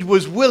David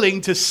was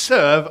willing to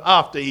serve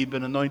after he'd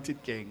been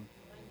anointed king.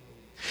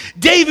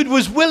 David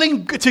was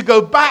willing to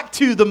go back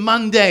to the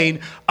mundane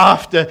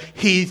after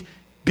he'd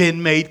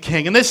been made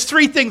king. And there's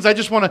three things I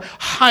just want to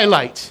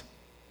highlight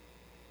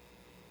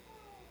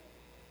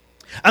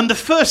And the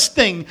first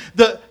thing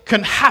that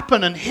can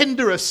happen and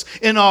hinder us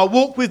in our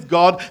walk with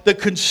God, that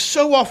can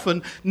so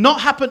often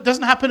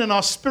doesn't happen in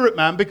our spirit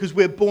man because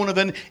we're born of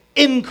an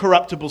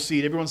incorruptible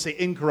seed. Everyone say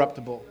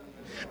incorruptible.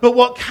 But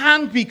what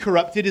can be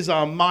corrupted is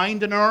our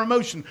mind and our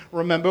emotion.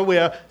 Remember, we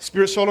are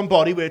spirit, soul, and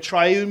body. We're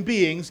triune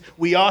beings.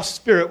 We are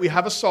spirit. We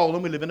have a soul,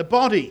 and we live in a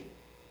body.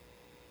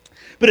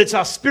 But it's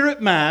our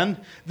spirit man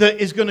that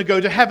is going to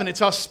go to heaven.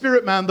 It's our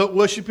spirit man that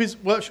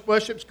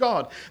worships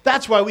God.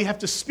 That's why we have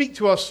to speak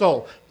to our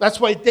soul. That's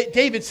why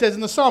David says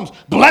in the Psalms,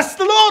 bless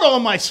the Lord,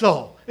 all my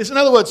soul. It's in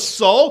other words,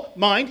 soul,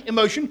 mind,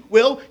 emotion,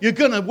 will, you're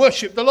going to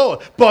worship the Lord.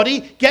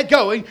 Body, get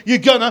going, you're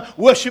going to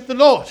worship the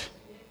Lord.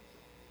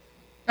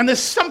 And there's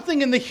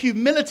something in the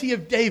humility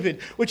of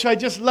David, which I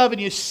just love,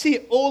 and you see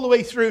it all the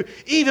way through,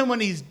 even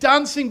when he's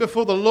dancing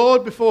before the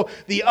Lord, before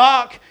the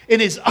ark in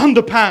his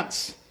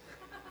underpants.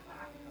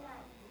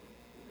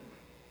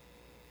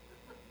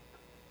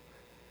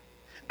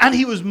 And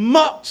he was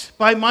mocked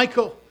by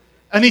Michal.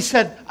 And he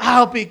said,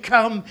 I'll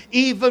become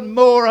even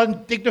more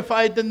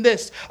undignified than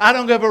this. I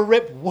don't give a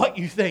rip what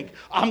you think.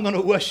 I'm going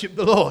to worship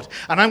the Lord.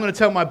 And I'm going to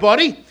tell my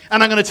body,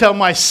 and I'm going to tell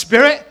my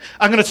spirit,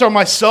 I'm going to tell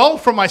my soul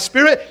from my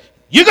spirit,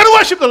 you're going to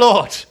worship the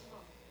Lord.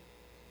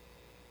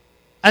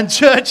 And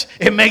church,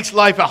 it makes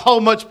life a whole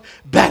much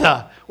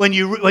better when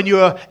you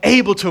are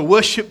able to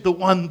worship the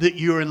one that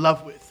you're in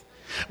love with.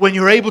 When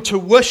you're able to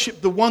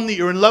worship the one that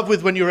you're in love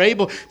with, when you're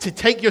able to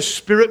take your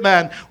spirit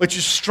man, which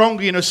is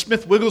stronger. You know,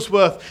 Smith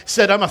Wigglesworth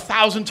said, I'm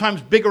 1,000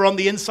 times bigger on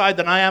the inside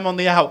than I am on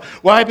the out.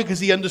 Why? Because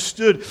he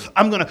understood,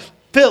 I'm going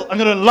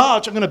to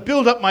enlarge, I'm going to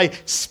build up my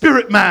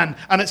spirit man,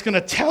 and it's going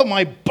to tell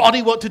my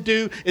body what to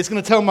do. It's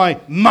going to tell my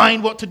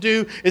mind what to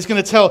do. It's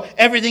going to tell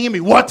everything in me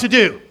what to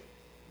do.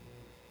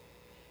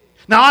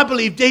 Now, I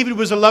believe David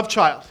was a love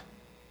child.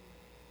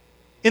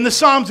 In the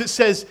Psalms, it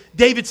says,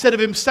 David said of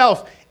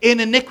himself, in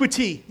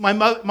iniquity,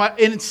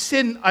 in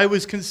sin I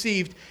was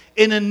conceived.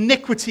 In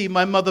iniquity,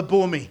 my mother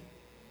bore me.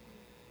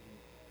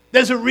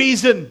 There's a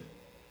reason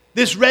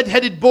this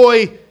red-headed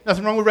boy,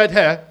 nothing wrong with red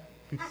hair.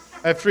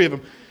 I have 3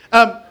 of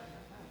them.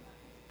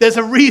 There's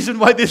a reason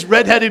why this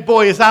red-headed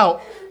boy is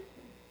out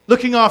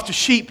looking after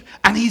sheep,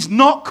 and he's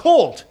not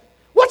called.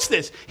 Watch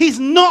this. He's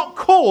not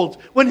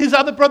called when his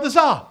other brothers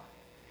are.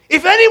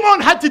 If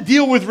anyone had to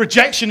deal with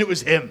rejection, it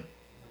was him.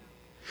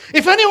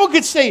 If anyone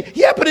could say,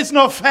 yeah, but it's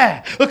not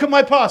fair. Look at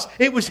my past.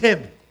 It was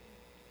him.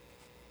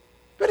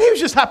 But he was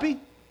just happy.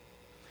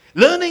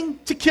 Learning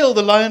to kill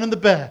the lion and the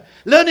bear.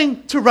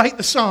 Learning to write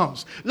the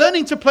Psalms.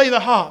 Learning to play the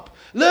harp.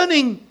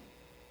 Learning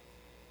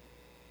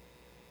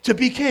to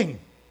be king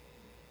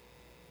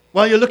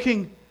while you're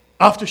looking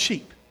after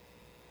sheep.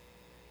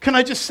 Can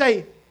I just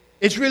say,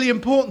 it's really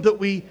important that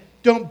we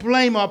don't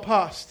blame our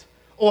past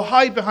or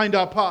hide behind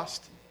our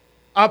past.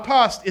 Our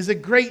past is a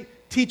great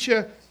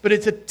teacher, but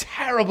it's a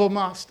terrible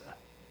master.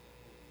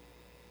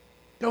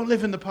 Don't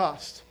live in the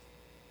past.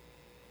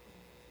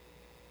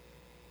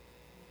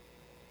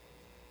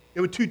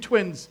 There were 2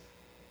 twins,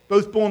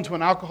 both born to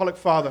an alcoholic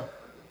father.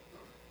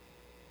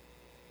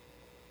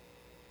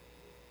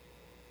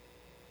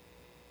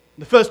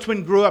 The first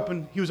twin grew up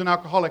and he was an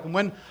alcoholic. And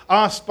when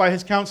asked by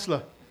his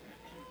counselor,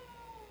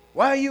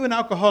 why are you an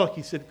alcoholic?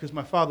 He said, because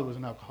my father was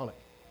an alcoholic.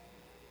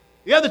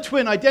 The other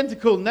twin,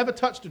 identical, never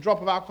touched a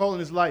drop of alcohol in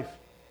his life.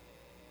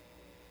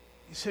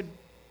 He said,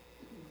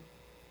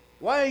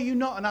 why are you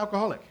not an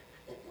alcoholic?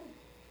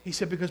 He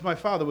said, because my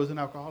father was an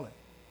alcoholic.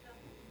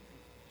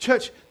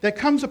 Church, there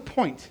comes a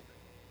point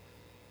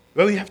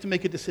where we have to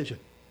make a decision.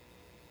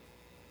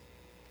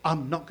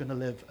 I'm not going to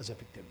live as a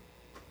victim.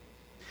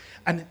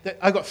 And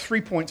I've got 3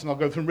 points, and I'll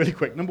go through them really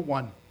quick. Number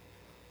 1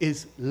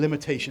 is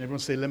limitation. Everyone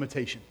say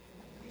limitation.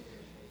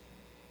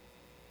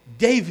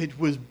 David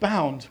was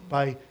bound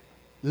by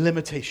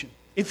limitation.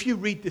 If you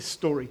read this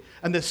story,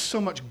 and there's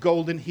so much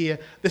gold in here,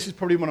 this is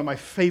probably one of my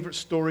favorite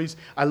stories.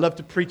 I love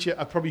to preach it.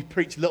 I've probably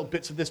preached little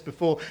bits of this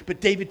before.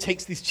 But David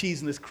takes this cheese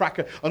and this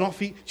cracker, and off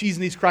he cheese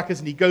and these crackers,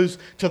 and he goes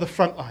to the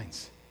front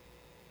lines.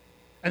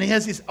 And he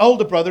has his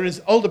older brother, and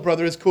his older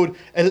brother is called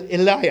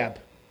Eliab.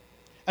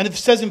 And it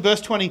says in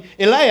verse 20,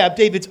 Eliab,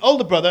 David's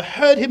older brother,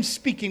 heard him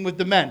speaking with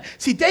the men.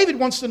 See, David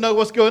wants to know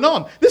what's going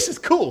on. This is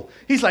cool.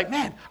 He's like,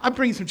 man, I'm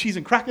bringing some cheese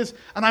and crackers,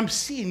 and I'm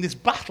seeing this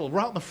battle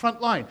right on the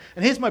front line.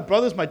 And here's my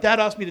brothers. My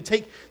dad asked me to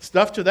take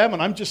stuff to them,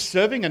 and I'm just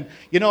serving. And,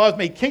 you know, I was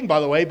made king, by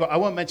the way, but I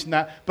won't mention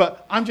that.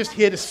 But I'm just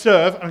here to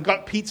serve, and I've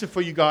got pizza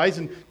for you guys.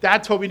 And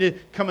Dad told me to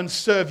come and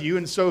serve you,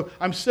 and so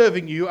I'm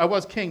serving you. I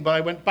was king, but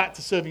I went back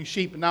to serving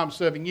sheep, and now I'm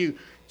serving you.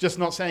 Just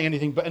not saying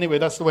anything, but anyway,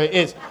 that's the way it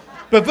is.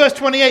 But verse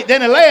 28,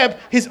 then Eliab,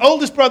 his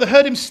oldest brother,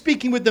 heard him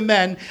speaking with the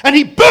men, and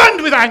he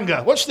burned with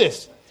anger. Watch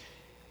this.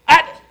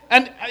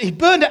 And he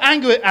burned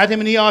anger at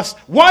him, and he asked,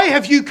 why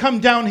have you come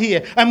down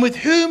here? And with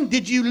whom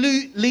did you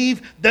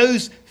leave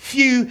those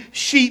few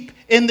sheep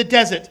in the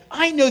desert?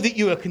 I know that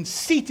you are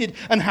conceited,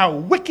 and how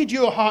wicked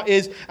your heart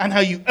is, and how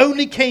you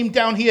only came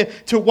down here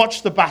to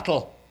watch the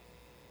battle.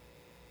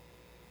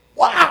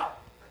 Wow.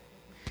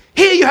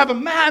 Here you have a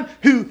man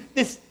who,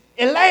 this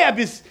Eliab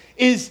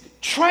is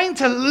trying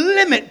to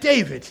limit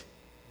David.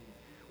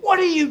 What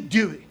are you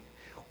doing?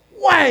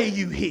 why are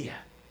you here?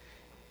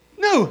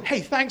 No, hey,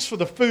 thanks for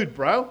the food,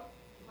 bro.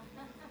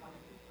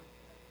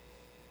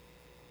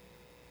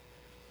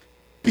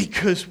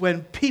 Because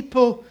when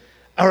people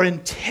are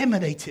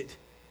intimidated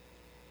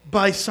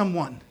by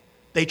someone,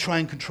 they try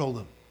and control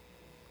them.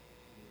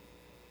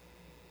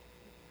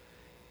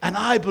 And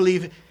I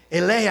believe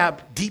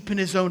Eliab, deep in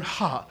his own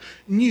heart,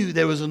 knew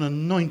there was an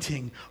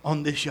anointing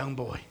on this young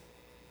boy.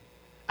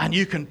 And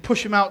you can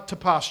push him out to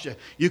pasture.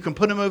 You can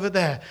put him over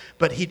there.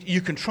 But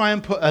you can try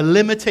and put a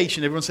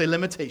limitation. Everyone say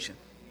limitation.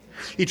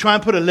 You try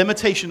and put a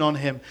limitation on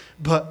him.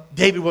 But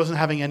David wasn't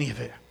having any of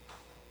it.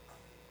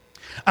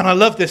 And I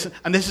love this.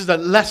 And this is a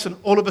lesson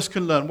all of us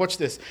can learn. Watch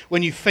this.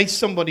 When you face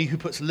somebody who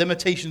puts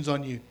limitations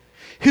on you.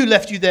 Who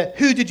left you there?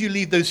 Who did you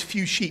leave those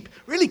few sheep?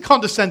 Really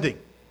condescending.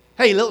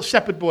 Hey, little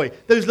shepherd boy,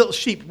 those little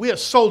sheep, we are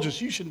soldiers.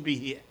 You shouldn't be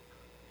here.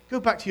 Go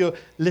back to your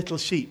little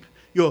sheep,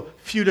 your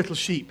few little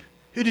sheep.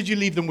 Who did you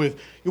leave them with?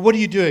 What are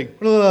you doing?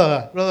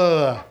 Blah, blah,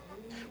 blah.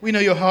 We know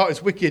your heart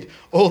is wicked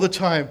all the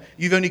time.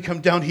 You've only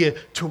come down here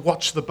to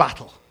watch the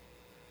battle.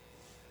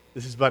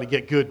 This is about to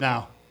get good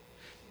now.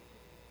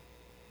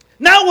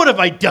 Now what have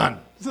I done?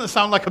 Doesn't that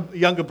sound like a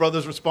younger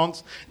brother's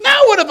response?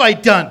 Now what have I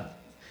done?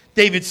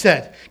 David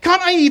said,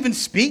 can't I even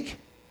speak?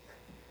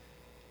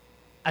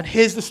 And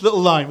here's this little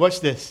line.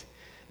 Watch this.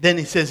 Then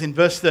it says in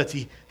verse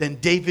 30, then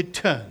David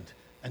turned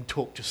and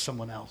talked to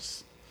someone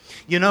else.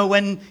 You know,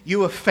 when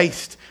you are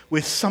faced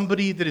with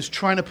somebody that is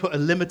trying to put a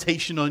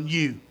limitation on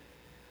you,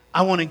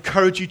 I want to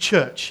encourage you,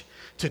 church,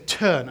 to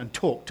turn and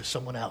talk to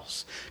someone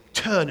else.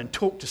 Turn and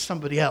talk to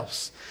somebody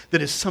else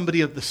that is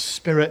somebody of the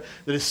Spirit,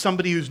 that is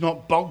somebody who's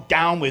not bogged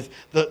down with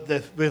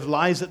with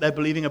lies that they're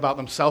believing about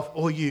themselves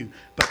or you,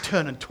 but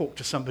turn and talk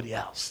to somebody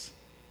else.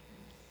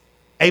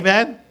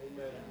 Amen?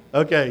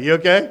 Okay, you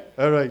okay?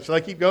 All right, shall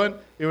I keep going?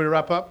 You want to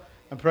wrap up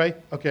and pray?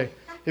 Okay,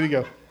 here we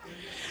go.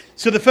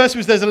 So the first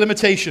was there's a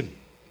limitation.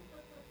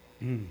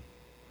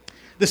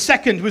 The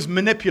second was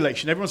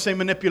manipulation. Everyone say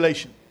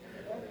manipulation.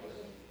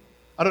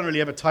 I don't really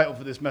have a title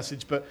for this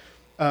message, but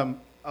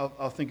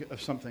I'll think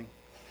of something.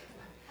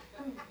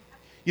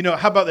 You know,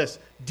 how about this?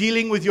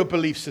 Dealing with your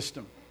belief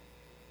system.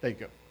 There you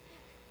go.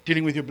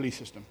 Dealing with your belief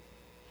system.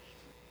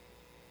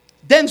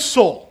 Then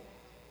Saul.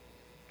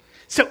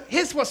 So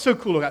here's what's so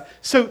cool about it.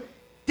 So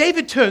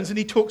David turns and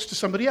he talks to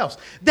somebody else.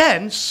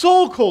 Then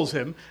Saul calls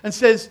him and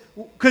says,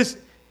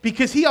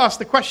 because he asked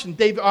the question,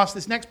 David asked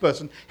this next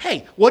person,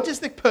 hey, what does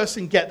the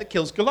person get that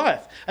kills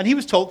Goliath? And he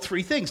was told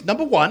 3 things.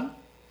 Number 1,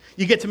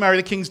 you get to marry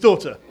the king's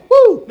daughter.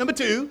 Woo! Number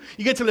 2,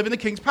 you get to live in the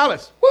king's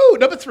palace. Woo!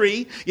 Number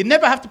 3, you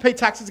never have to pay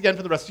taxes again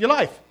for the rest of your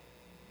life.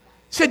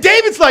 So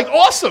David's like,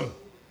 awesome.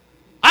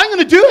 I'm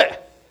going to do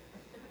it.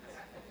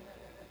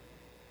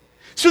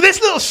 So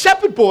this little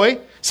shepherd boy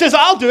says,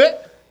 I'll do it.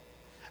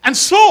 And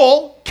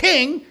Saul,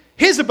 king,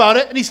 hears about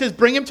it and he says,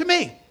 bring him to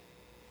me.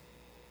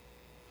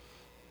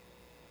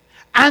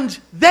 And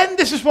then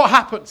this is what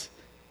happens.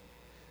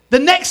 The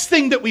next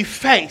thing that we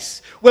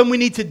face when we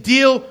need to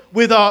deal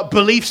with our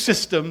belief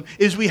system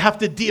is we have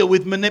to deal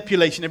with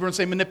manipulation. Everyone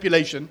say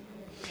manipulation.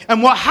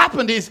 And what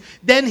happened is,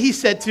 then he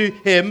said to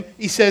him,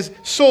 he says,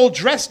 Saul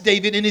dressed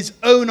David in his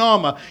own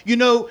armor. You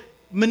know,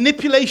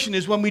 manipulation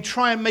is when we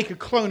try and make a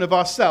clone of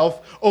ourselves,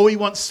 or we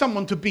want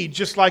someone to be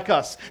just like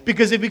us.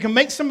 Because if we can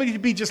make somebody to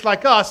be just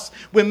like us,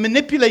 we're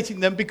manipulating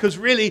them because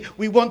really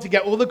we want to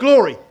get all the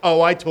glory.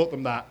 Oh, I taught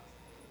them that.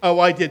 Oh,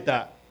 I did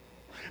that.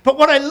 But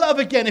what I love,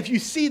 again, if you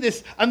see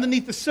this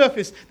underneath the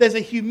surface, there's a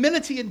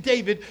humility in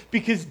David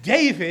because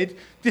David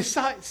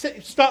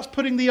starts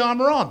putting the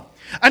armor on.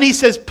 And he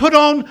says, put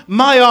on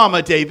my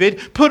armor,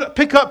 David.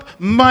 Pick up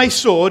my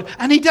sword.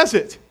 And he does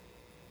it.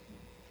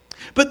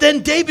 But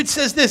then David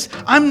says this,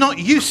 I'm not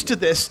used to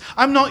this.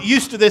 I'm not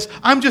used to this.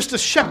 I'm just a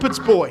shepherd's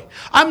boy.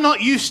 I'm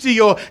not used to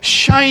your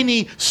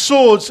shiny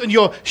swords and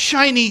your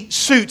shiny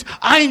suit.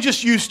 I'm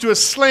just used to a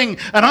sling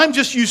and I'm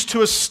just used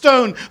to a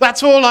stone.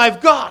 That's all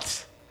I've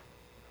got.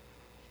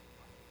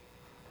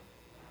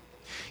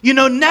 You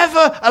know,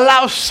 never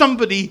allow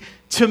somebody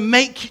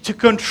to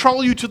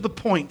control you to the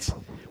point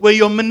where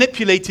you're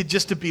manipulated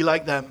just to be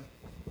like them.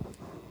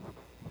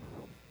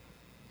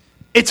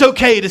 It's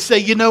okay to say,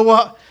 you know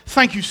what?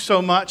 Thank you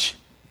so much,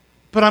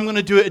 but I'm going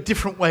to do it a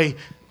different way,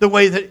 the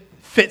way that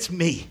fits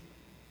me.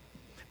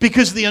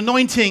 Because the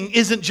anointing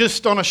isn't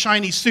just on a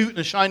shiny suit and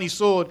a shiny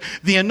sword.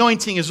 The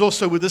anointing is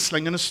also with a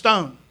sling and a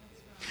stone.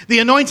 The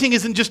anointing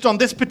isn't just on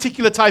this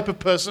particular type of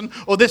person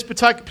or this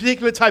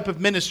particular type of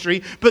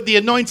ministry, but the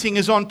anointing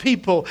is on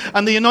people.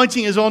 And the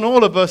anointing is on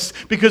all of us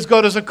because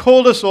God has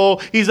called us all.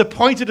 He's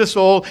appointed us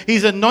all.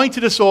 He's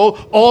anointed us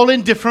all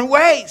in different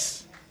ways.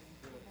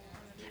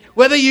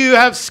 Whether you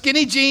have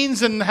skinny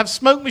jeans and have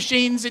smoke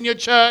machines in your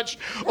church,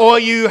 or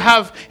you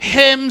have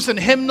hymns and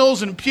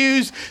hymnals and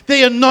pews,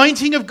 the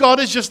anointing of God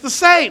is just the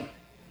same.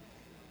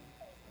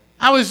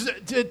 I was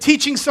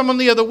teaching someone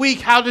the other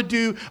week how to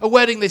do a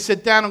wedding. They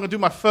said, Dan, I'm going to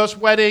do my first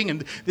wedding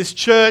in this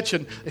church.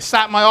 And they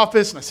sat in my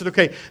office, and I said,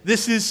 okay,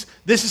 this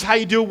is how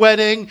you do a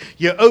wedding.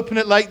 You open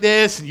it like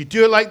this, and you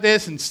do it like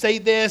this, and say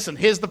this, and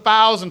here's the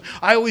vows, and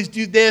I always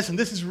do this, and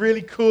this is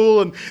really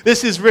cool, and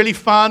this is really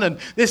fun, and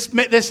this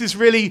is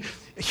really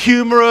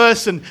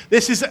humorous, and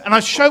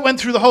I went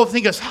through the whole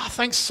thing. Goes,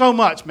 thanks so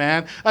much,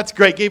 man. That's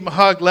great. Gave him a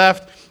hug,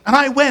 left, and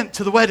I went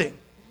to the wedding.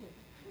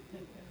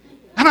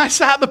 And I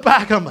sat in the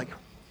back, and I'm like,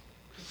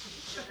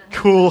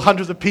 cool,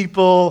 hundreds of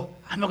people.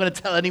 I'm not going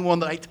to tell anyone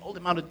that I told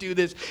him how to do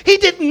this. He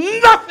did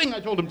nothing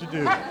I told him to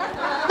do.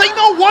 Like,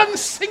 not one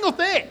single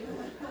thing.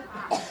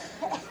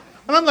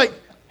 And I'm like,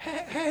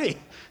 hey.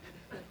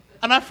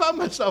 And I found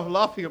myself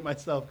laughing at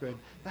myself, going,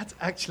 that's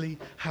actually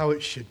how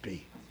it should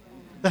be.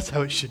 That's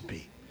how it should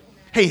be.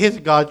 Hey, here's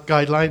a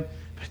guideline,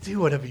 but do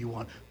whatever you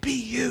want. Be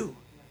you.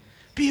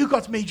 Be who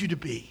God's made you to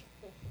be.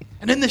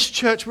 And in this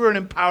church, we're an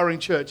empowering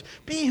church.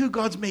 Be who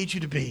God's made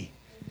you to be.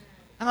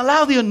 And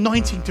allow the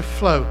anointing to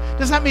flow.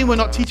 Does that mean we're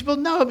not teachable?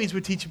 No, it means we're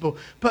teachable.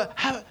 But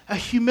have a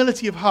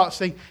humility of heart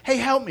saying, hey,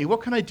 help me.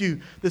 What can I do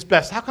that's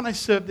best? How can I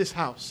serve this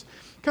house?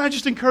 Can I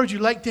just encourage you,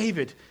 like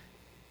David?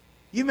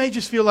 You may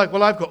just feel like,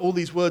 well, I've got all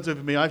these words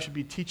over me. I should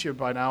be a teacher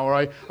by now,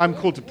 or I'm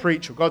called to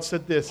preach, or God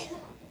said this.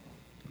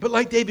 But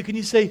like David, can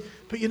you say,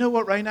 but you know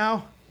what, right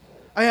now?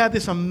 I had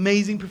this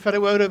amazing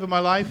prophetic word over my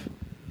life,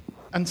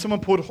 and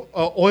someone poured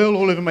oil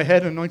all over my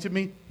head and anointed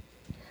me.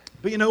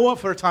 But you know what?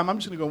 For a time, I'm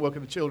just going to go and work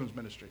in the children's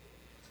ministry.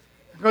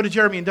 Go to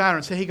Jeremy and Diana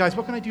and say, hey guys,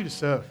 what can I do to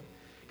serve?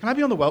 Can I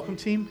be on the welcome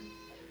team?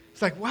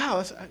 It's like,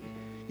 wow,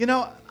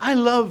 I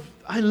love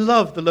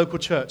the local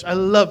church. I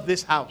love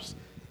this house.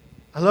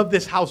 I love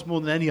this house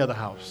more than any other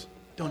house.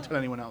 Don't tell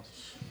anyone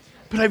else.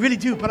 But I really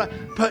do. But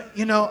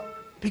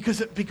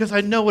because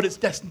I know what it's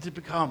destined to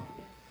become.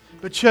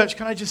 But church,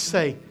 can I just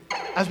say,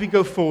 as we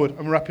go forward,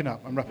 I'm wrapping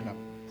up.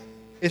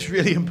 It's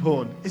really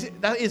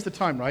important. That is the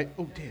time, right?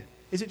 Oh dear.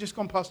 Is it just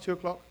gone past 2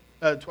 o'clock?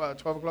 12 o'clock?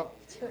 12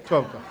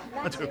 o'clock.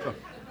 Not 2 o'clock.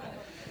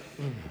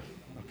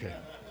 Okay.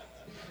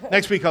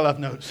 Next week I'll have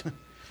notes.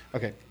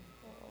 Okay.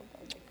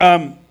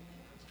 And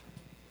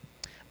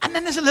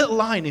then there's a little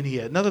line in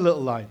here, another little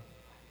line.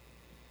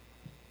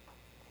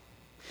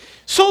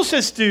 Saul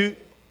says to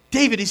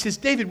David, he says,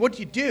 David, what do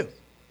you do?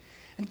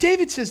 And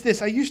David says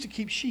this, I used to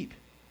keep sheep.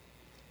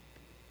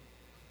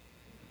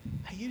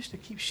 I used to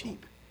keep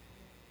sheep.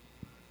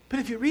 But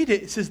if you read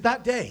it, it says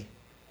that day,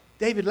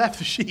 David left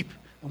the sheep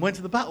and went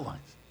to the battle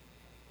lines.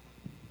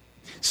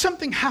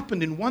 Something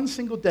happened in one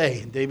single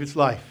day in David's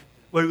life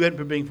where he went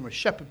from being from a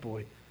shepherd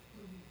boy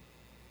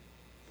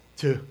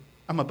to,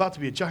 I'm about to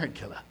be a giant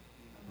killer.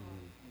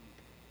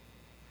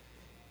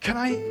 Can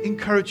I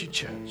encourage you,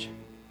 church,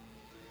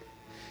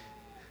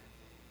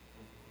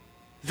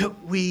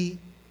 that we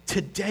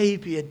today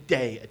be a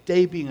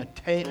day being a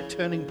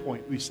turning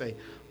point. We say,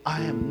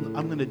 I'm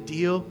going to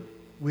deal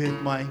with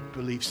my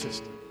belief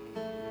system.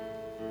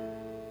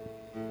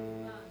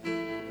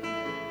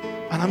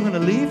 And I'm going to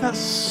leave that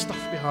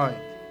stuff behind.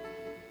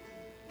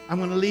 I'm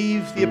going to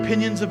leave the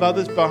opinions of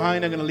others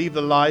behind. I'm going to leave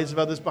the lies of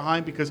others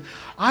behind because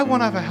I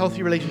want to have a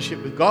healthy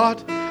relationship with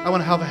God. I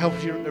want to have a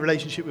healthy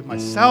relationship with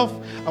myself.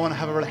 I want to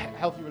have a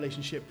healthy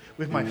relationship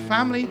with my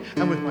family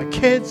and with my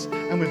kids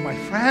and with my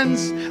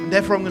friends. And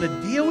therefore, I'm going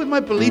to deal with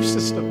my belief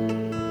system.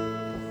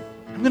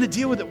 I'm going to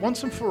deal with it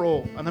once and for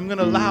all. And I'm going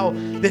to allow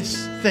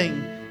this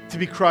thing to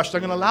be crushed.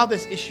 I'm going to allow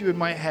this issue in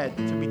my head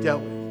to be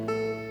dealt with.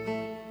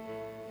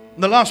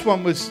 And the last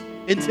one was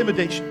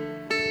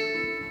intimidation.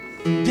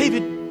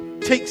 David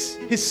takes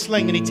his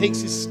sling and he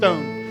takes his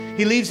stone.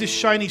 He leaves his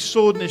shiny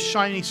sword and his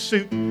shiny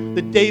suit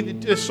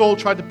that Saul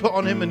tried to put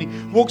on him, and he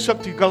walks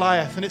up to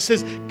Goliath, and it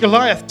says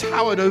Goliath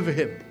towered over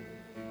him.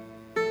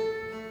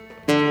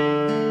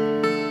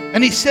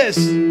 And he says,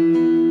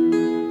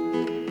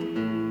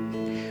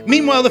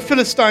 meanwhile the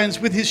Philistines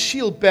with his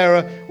shield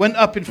bearer went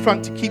up in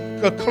front to keep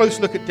a close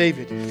look at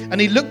David.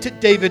 And he looked at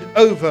David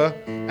over,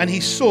 and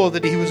he saw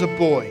that he was a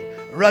boy,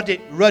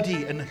 ruddy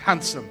and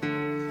handsome,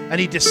 and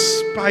he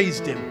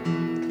despised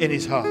him in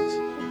his heart.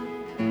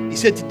 He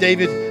said to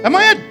David, am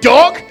I a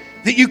dog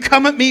that you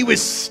come at me with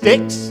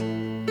sticks?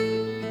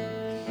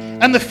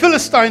 And the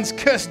Philistines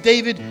cursed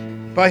David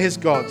by his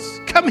gods.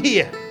 Come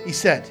here, he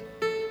said,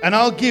 and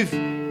I'll give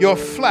your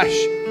flesh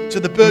to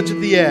the birds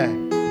of the air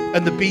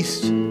and the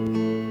beasts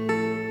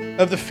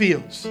of the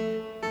fields.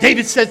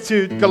 David said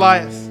to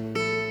Goliath,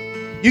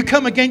 you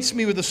come against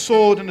me with a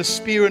sword and a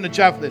spear and a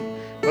javelin,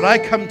 but I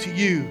come to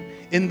you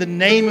in the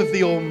name of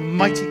the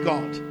Almighty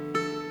God,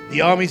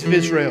 the armies of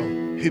Israel,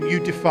 whom you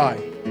defy.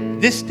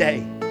 This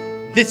day,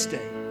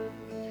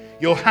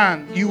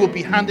 you will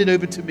be handed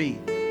over to me.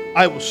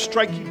 I will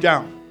strike you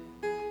down,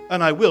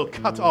 and I will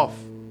cut off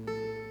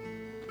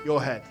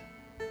your head.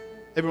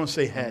 Everyone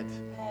say head.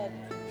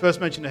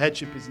 First mention of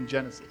headship is in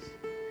Genesis.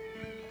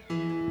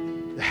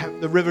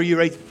 The river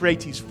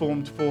Euphrates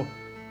formed for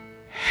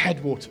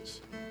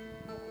headwaters.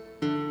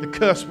 The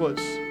curse was,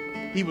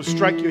 he will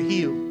strike your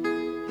heel,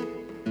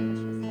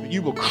 but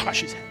you will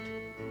crush his head.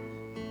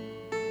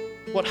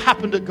 What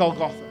happened at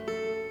Golgotha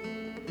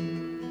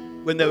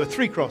when there were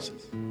 3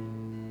 crosses.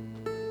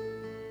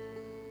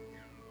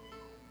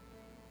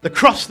 The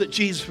cross that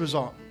Jesus was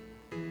on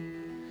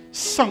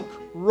sunk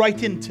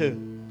right into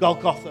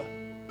Golgotha,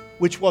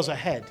 which was a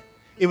head.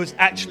 It was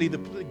actually the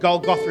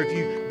Golgotha. If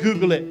you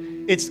Google it,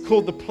 it's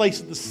called the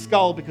place of the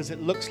skull because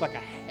it looks like a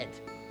head.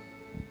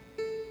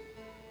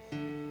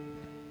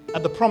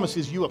 And the promise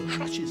is you will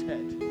crush his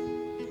head.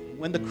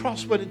 When the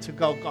cross went into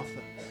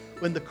Golgotha,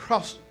 when the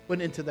cross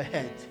went into the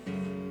head,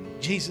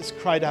 Jesus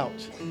cried out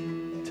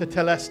to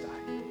Telestai,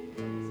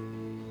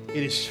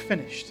 "It is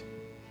finished.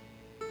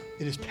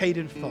 It is paid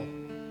in full."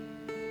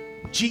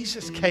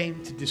 Jesus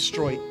came to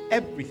destroy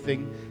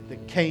everything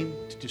that came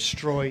to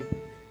destroy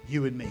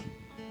you and me.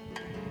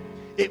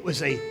 It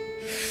was a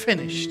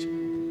finished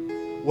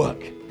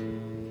work.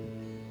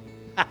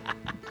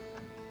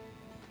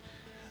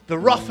 The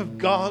wrath of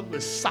God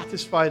was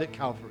satisfied at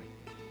Calvary.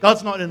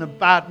 God's not in a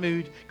bad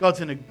mood.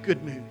 God's in a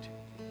good mood.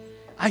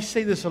 I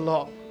say this a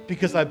lot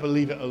because I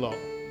believe it a lot.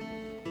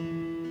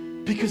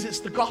 Because it's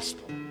the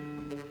gospel.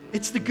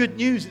 It's the good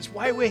news. It's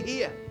why we're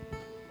here.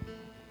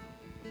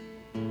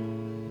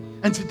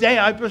 And today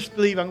I just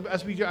believe, I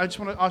just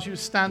want to ask you to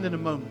stand in a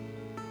moment.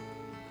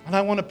 And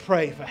I want to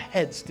pray for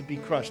heads to be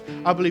crushed.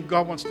 I believe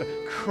God wants to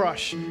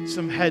crush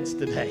some heads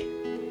today.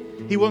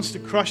 He wants to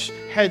crush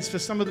heads. For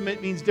some of them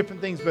it means different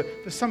things, but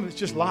for some of it's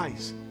just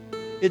lies.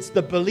 It's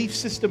the belief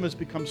system has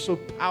become so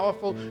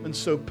powerful and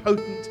so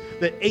potent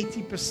that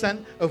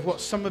 80% of what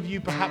some of you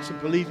perhaps are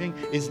believing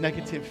is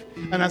negative.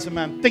 And as a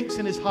man thinks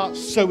in his heart,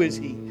 so is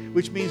he.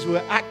 Which means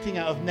we're acting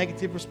out of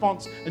negative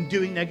response and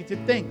doing negative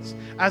things.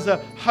 As a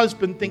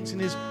husband thinks in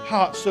his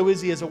heart, so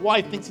is he. As a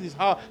wife thinks in his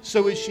heart,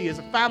 so is she. As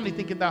a family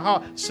thinks in their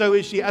heart, so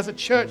is she. As a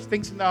church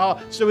thinks in their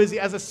heart, so is he.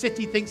 As a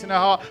city thinks in her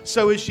heart,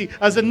 so is she.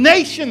 As a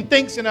nation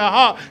thinks in her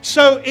heart,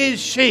 so is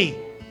she.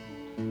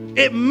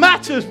 It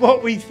matters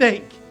what we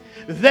think.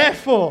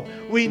 Therefore,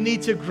 we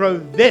need to grow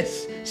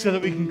this so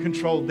that we can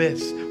control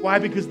this. Why?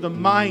 Because the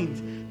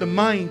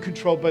mind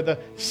controlled by the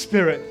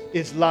Spirit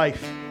is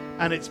life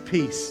and it's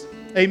peace.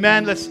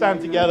 Amen. Let's stand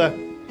together.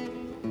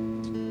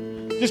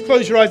 Just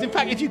close your eyes. In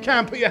fact, if you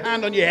can, put your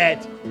hand on your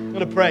head. I'm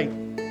going to pray.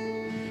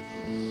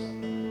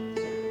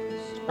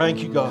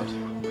 Thank you, God.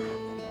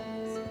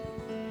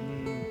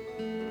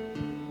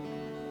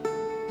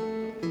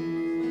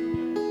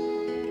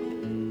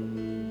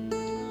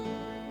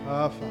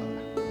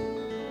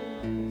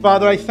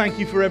 Father, I thank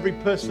you for every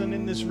person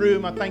in this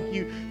room. I thank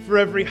you for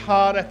every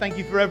heart. I thank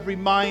you for every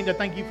mind. I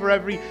thank you for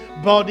every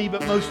body.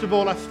 But most of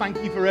all, I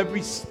thank you for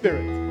every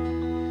spirit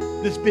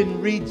that's been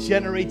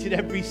regenerated,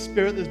 every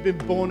spirit that's been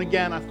born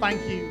again. I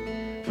thank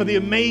you for the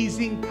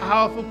amazing,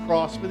 powerful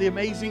cross, for the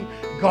amazing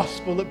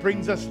gospel that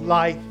brings us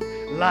life.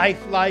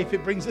 Life.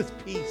 It brings us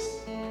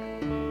peace.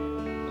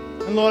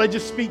 And Lord, I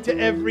just speak to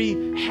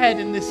every head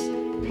in this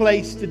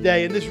place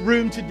today, in this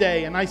room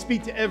today, and I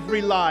speak to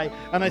every lie,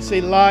 and I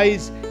say,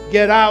 lies,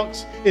 get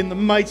out in the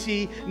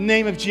mighty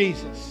name of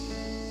Jesus.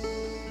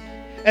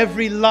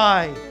 Every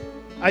lie,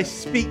 I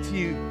speak to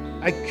you,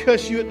 I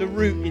curse you at the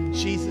root in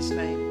Jesus'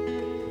 name.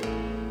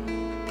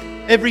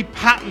 Every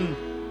pattern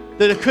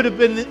that could have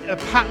been a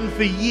pattern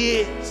for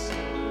years,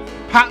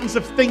 patterns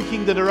of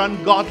thinking that are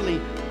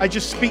ungodly, I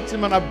just speak to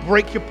them and I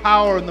break your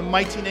power in the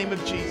mighty name of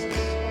Jesus.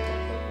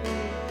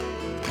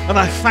 And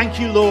I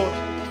thank you, Lord,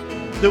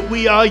 that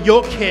we are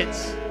your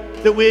kids,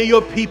 that we are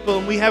your people,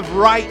 and we have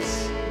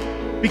rights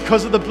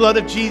because of the blood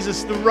of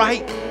Jesus, the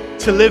right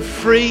to live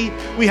free.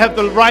 We have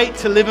the right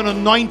to live in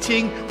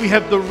anointing. We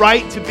have the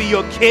right to be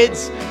your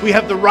kids. We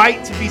have the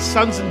right to be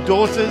sons and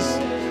daughters.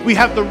 We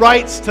have the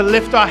rights to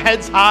lift our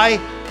heads high.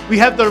 We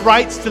have the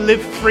rights to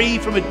live free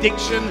from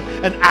addiction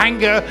and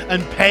anger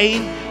and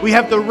pain. We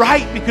have the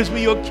right, because we're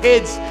your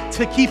kids,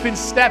 to keep in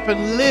step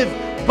and live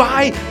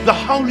by the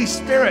Holy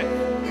Spirit.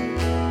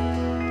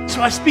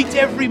 So I speak to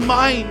every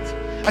mind.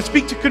 I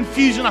speak to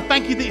confusion. I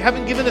thank you that you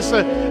haven't given us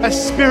a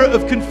spirit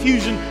of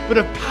confusion, but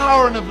of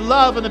power and of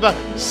love and of a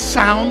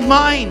sound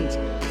mind.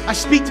 I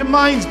speak to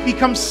minds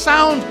become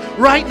sound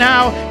right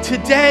now,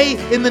 today,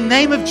 in the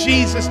name of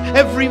Jesus.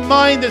 Every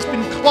mind that's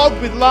been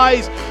clogged with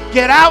lies,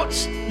 get out,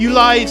 you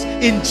lies,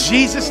 in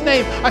Jesus'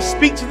 name. I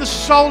speak to the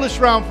soulless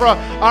realm for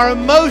our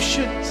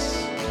emotions,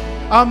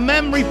 our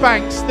memory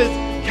banks that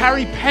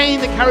carry pain,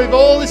 that carry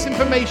all this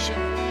information.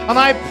 And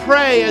I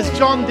pray, as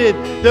John did,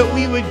 that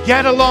we would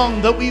get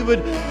along, that we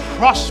would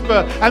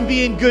prosper and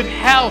be in good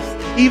health,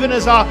 even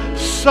as our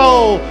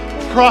soul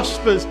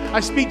prospers. I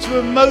speak to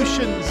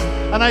emotions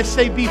and I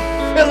say, be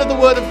filled of the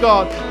Word of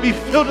God, be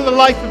filled of the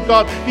life of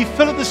God, be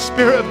filled of the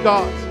Spirit of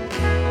God.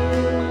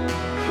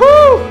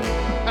 Whew!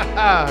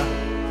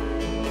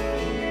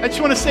 I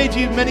just want to say to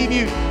you, many of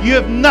you, you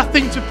have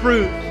nothing to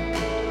prove.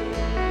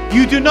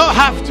 You do not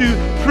have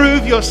to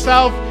prove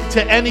yourself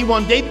to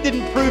anyone. David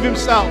didn't prove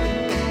himself.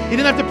 He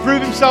didn't have to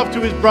prove himself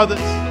to his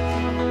brothers.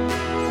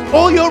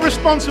 All you're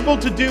responsible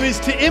to do is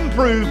to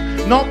improve,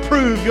 not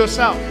prove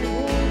yourself.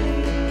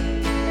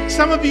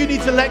 Some of you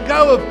need to let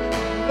go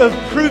of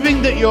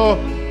proving that you're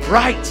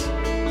right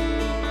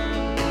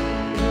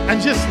and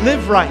just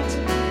live right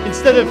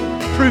instead of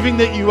proving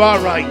that you are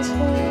right.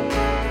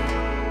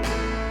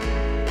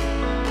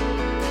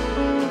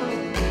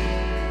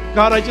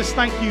 God, I just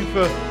thank you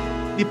for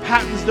the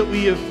patterns that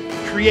we have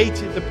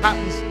created, the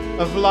patterns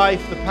of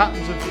life, the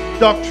patterns of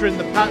doctrine,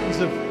 the patterns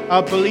of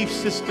our belief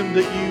system,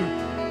 that you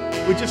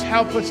would just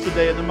help us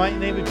today in the mighty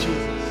name of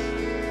Jesus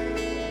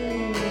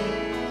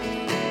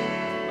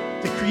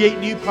to create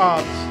new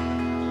paths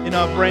in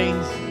our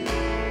brains,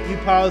 new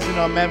paths in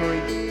our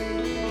memories.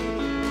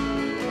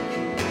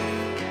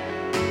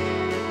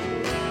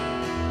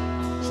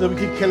 So that we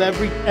could kill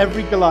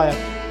every Goliath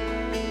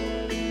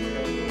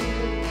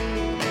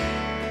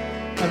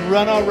and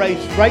run our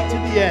race right to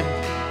the end.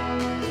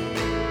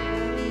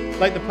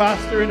 Like the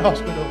pastor in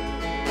hospital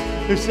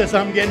who says,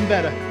 I'm getting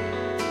better.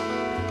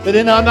 That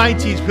in our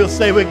 90s we'll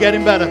say we're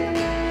getting better.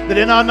 That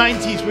in our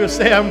 90s we'll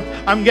say I'm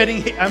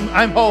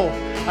whole,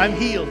 I'm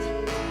healed.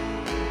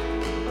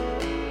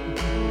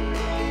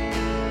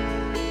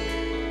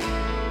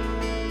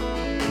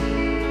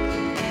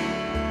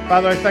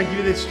 Father, I thank you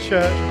for this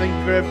church. I thank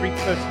you for every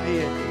person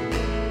here.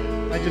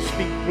 I just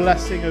speak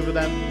blessing over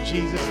them in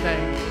Jesus'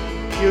 name.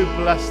 You would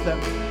bless them.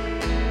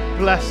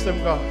 Bless them,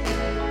 God.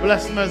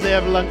 Bless them as they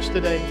have lunch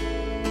today.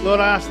 Lord,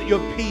 I ask that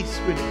your peace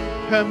would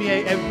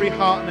permeate every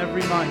heart and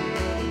every mind.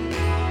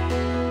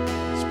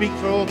 Speak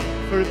for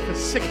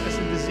sickness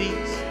and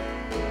disease.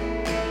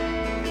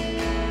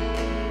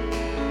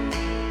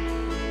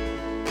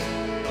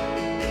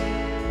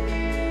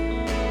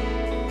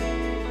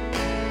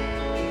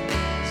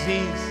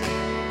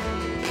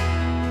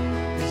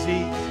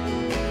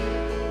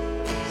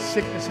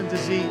 Sickness and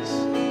disease.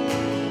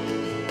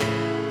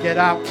 Get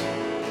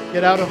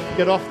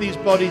off these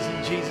bodies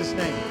in Jesus'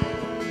 name.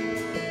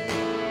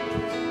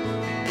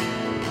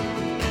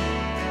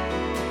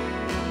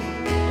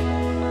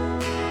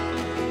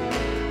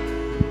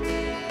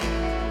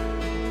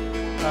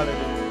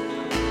 Hallelujah.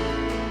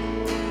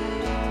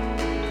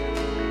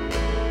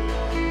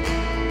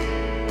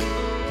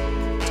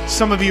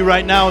 Some of you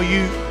right now,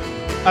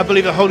 I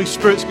believe the Holy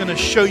Spirit's going to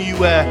show you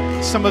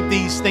where some of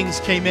these things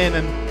came in,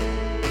 and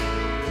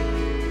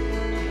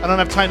I don't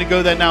have time to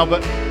go there now,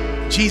 but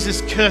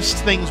Jesus cursed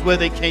things where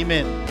they came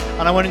in.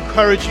 And I want to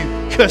encourage you,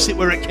 curse it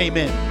where it came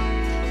in.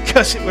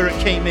 Curse it where it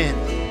came in.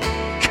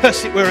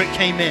 Curse it where it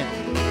came in.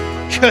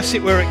 Curse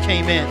it where it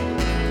came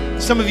in.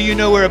 Some of you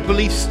know where a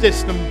belief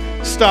system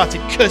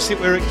started. Curse it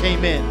where it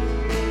came in.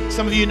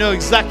 Some of you know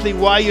exactly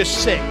why you're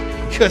sick.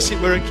 Curse it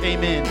where it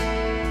came in.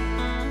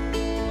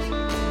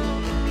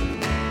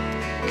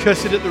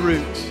 Curse it at the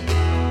root.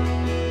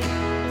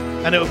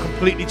 And it will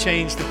completely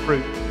change the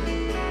fruit.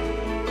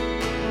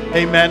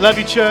 Amen. Love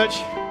you, church.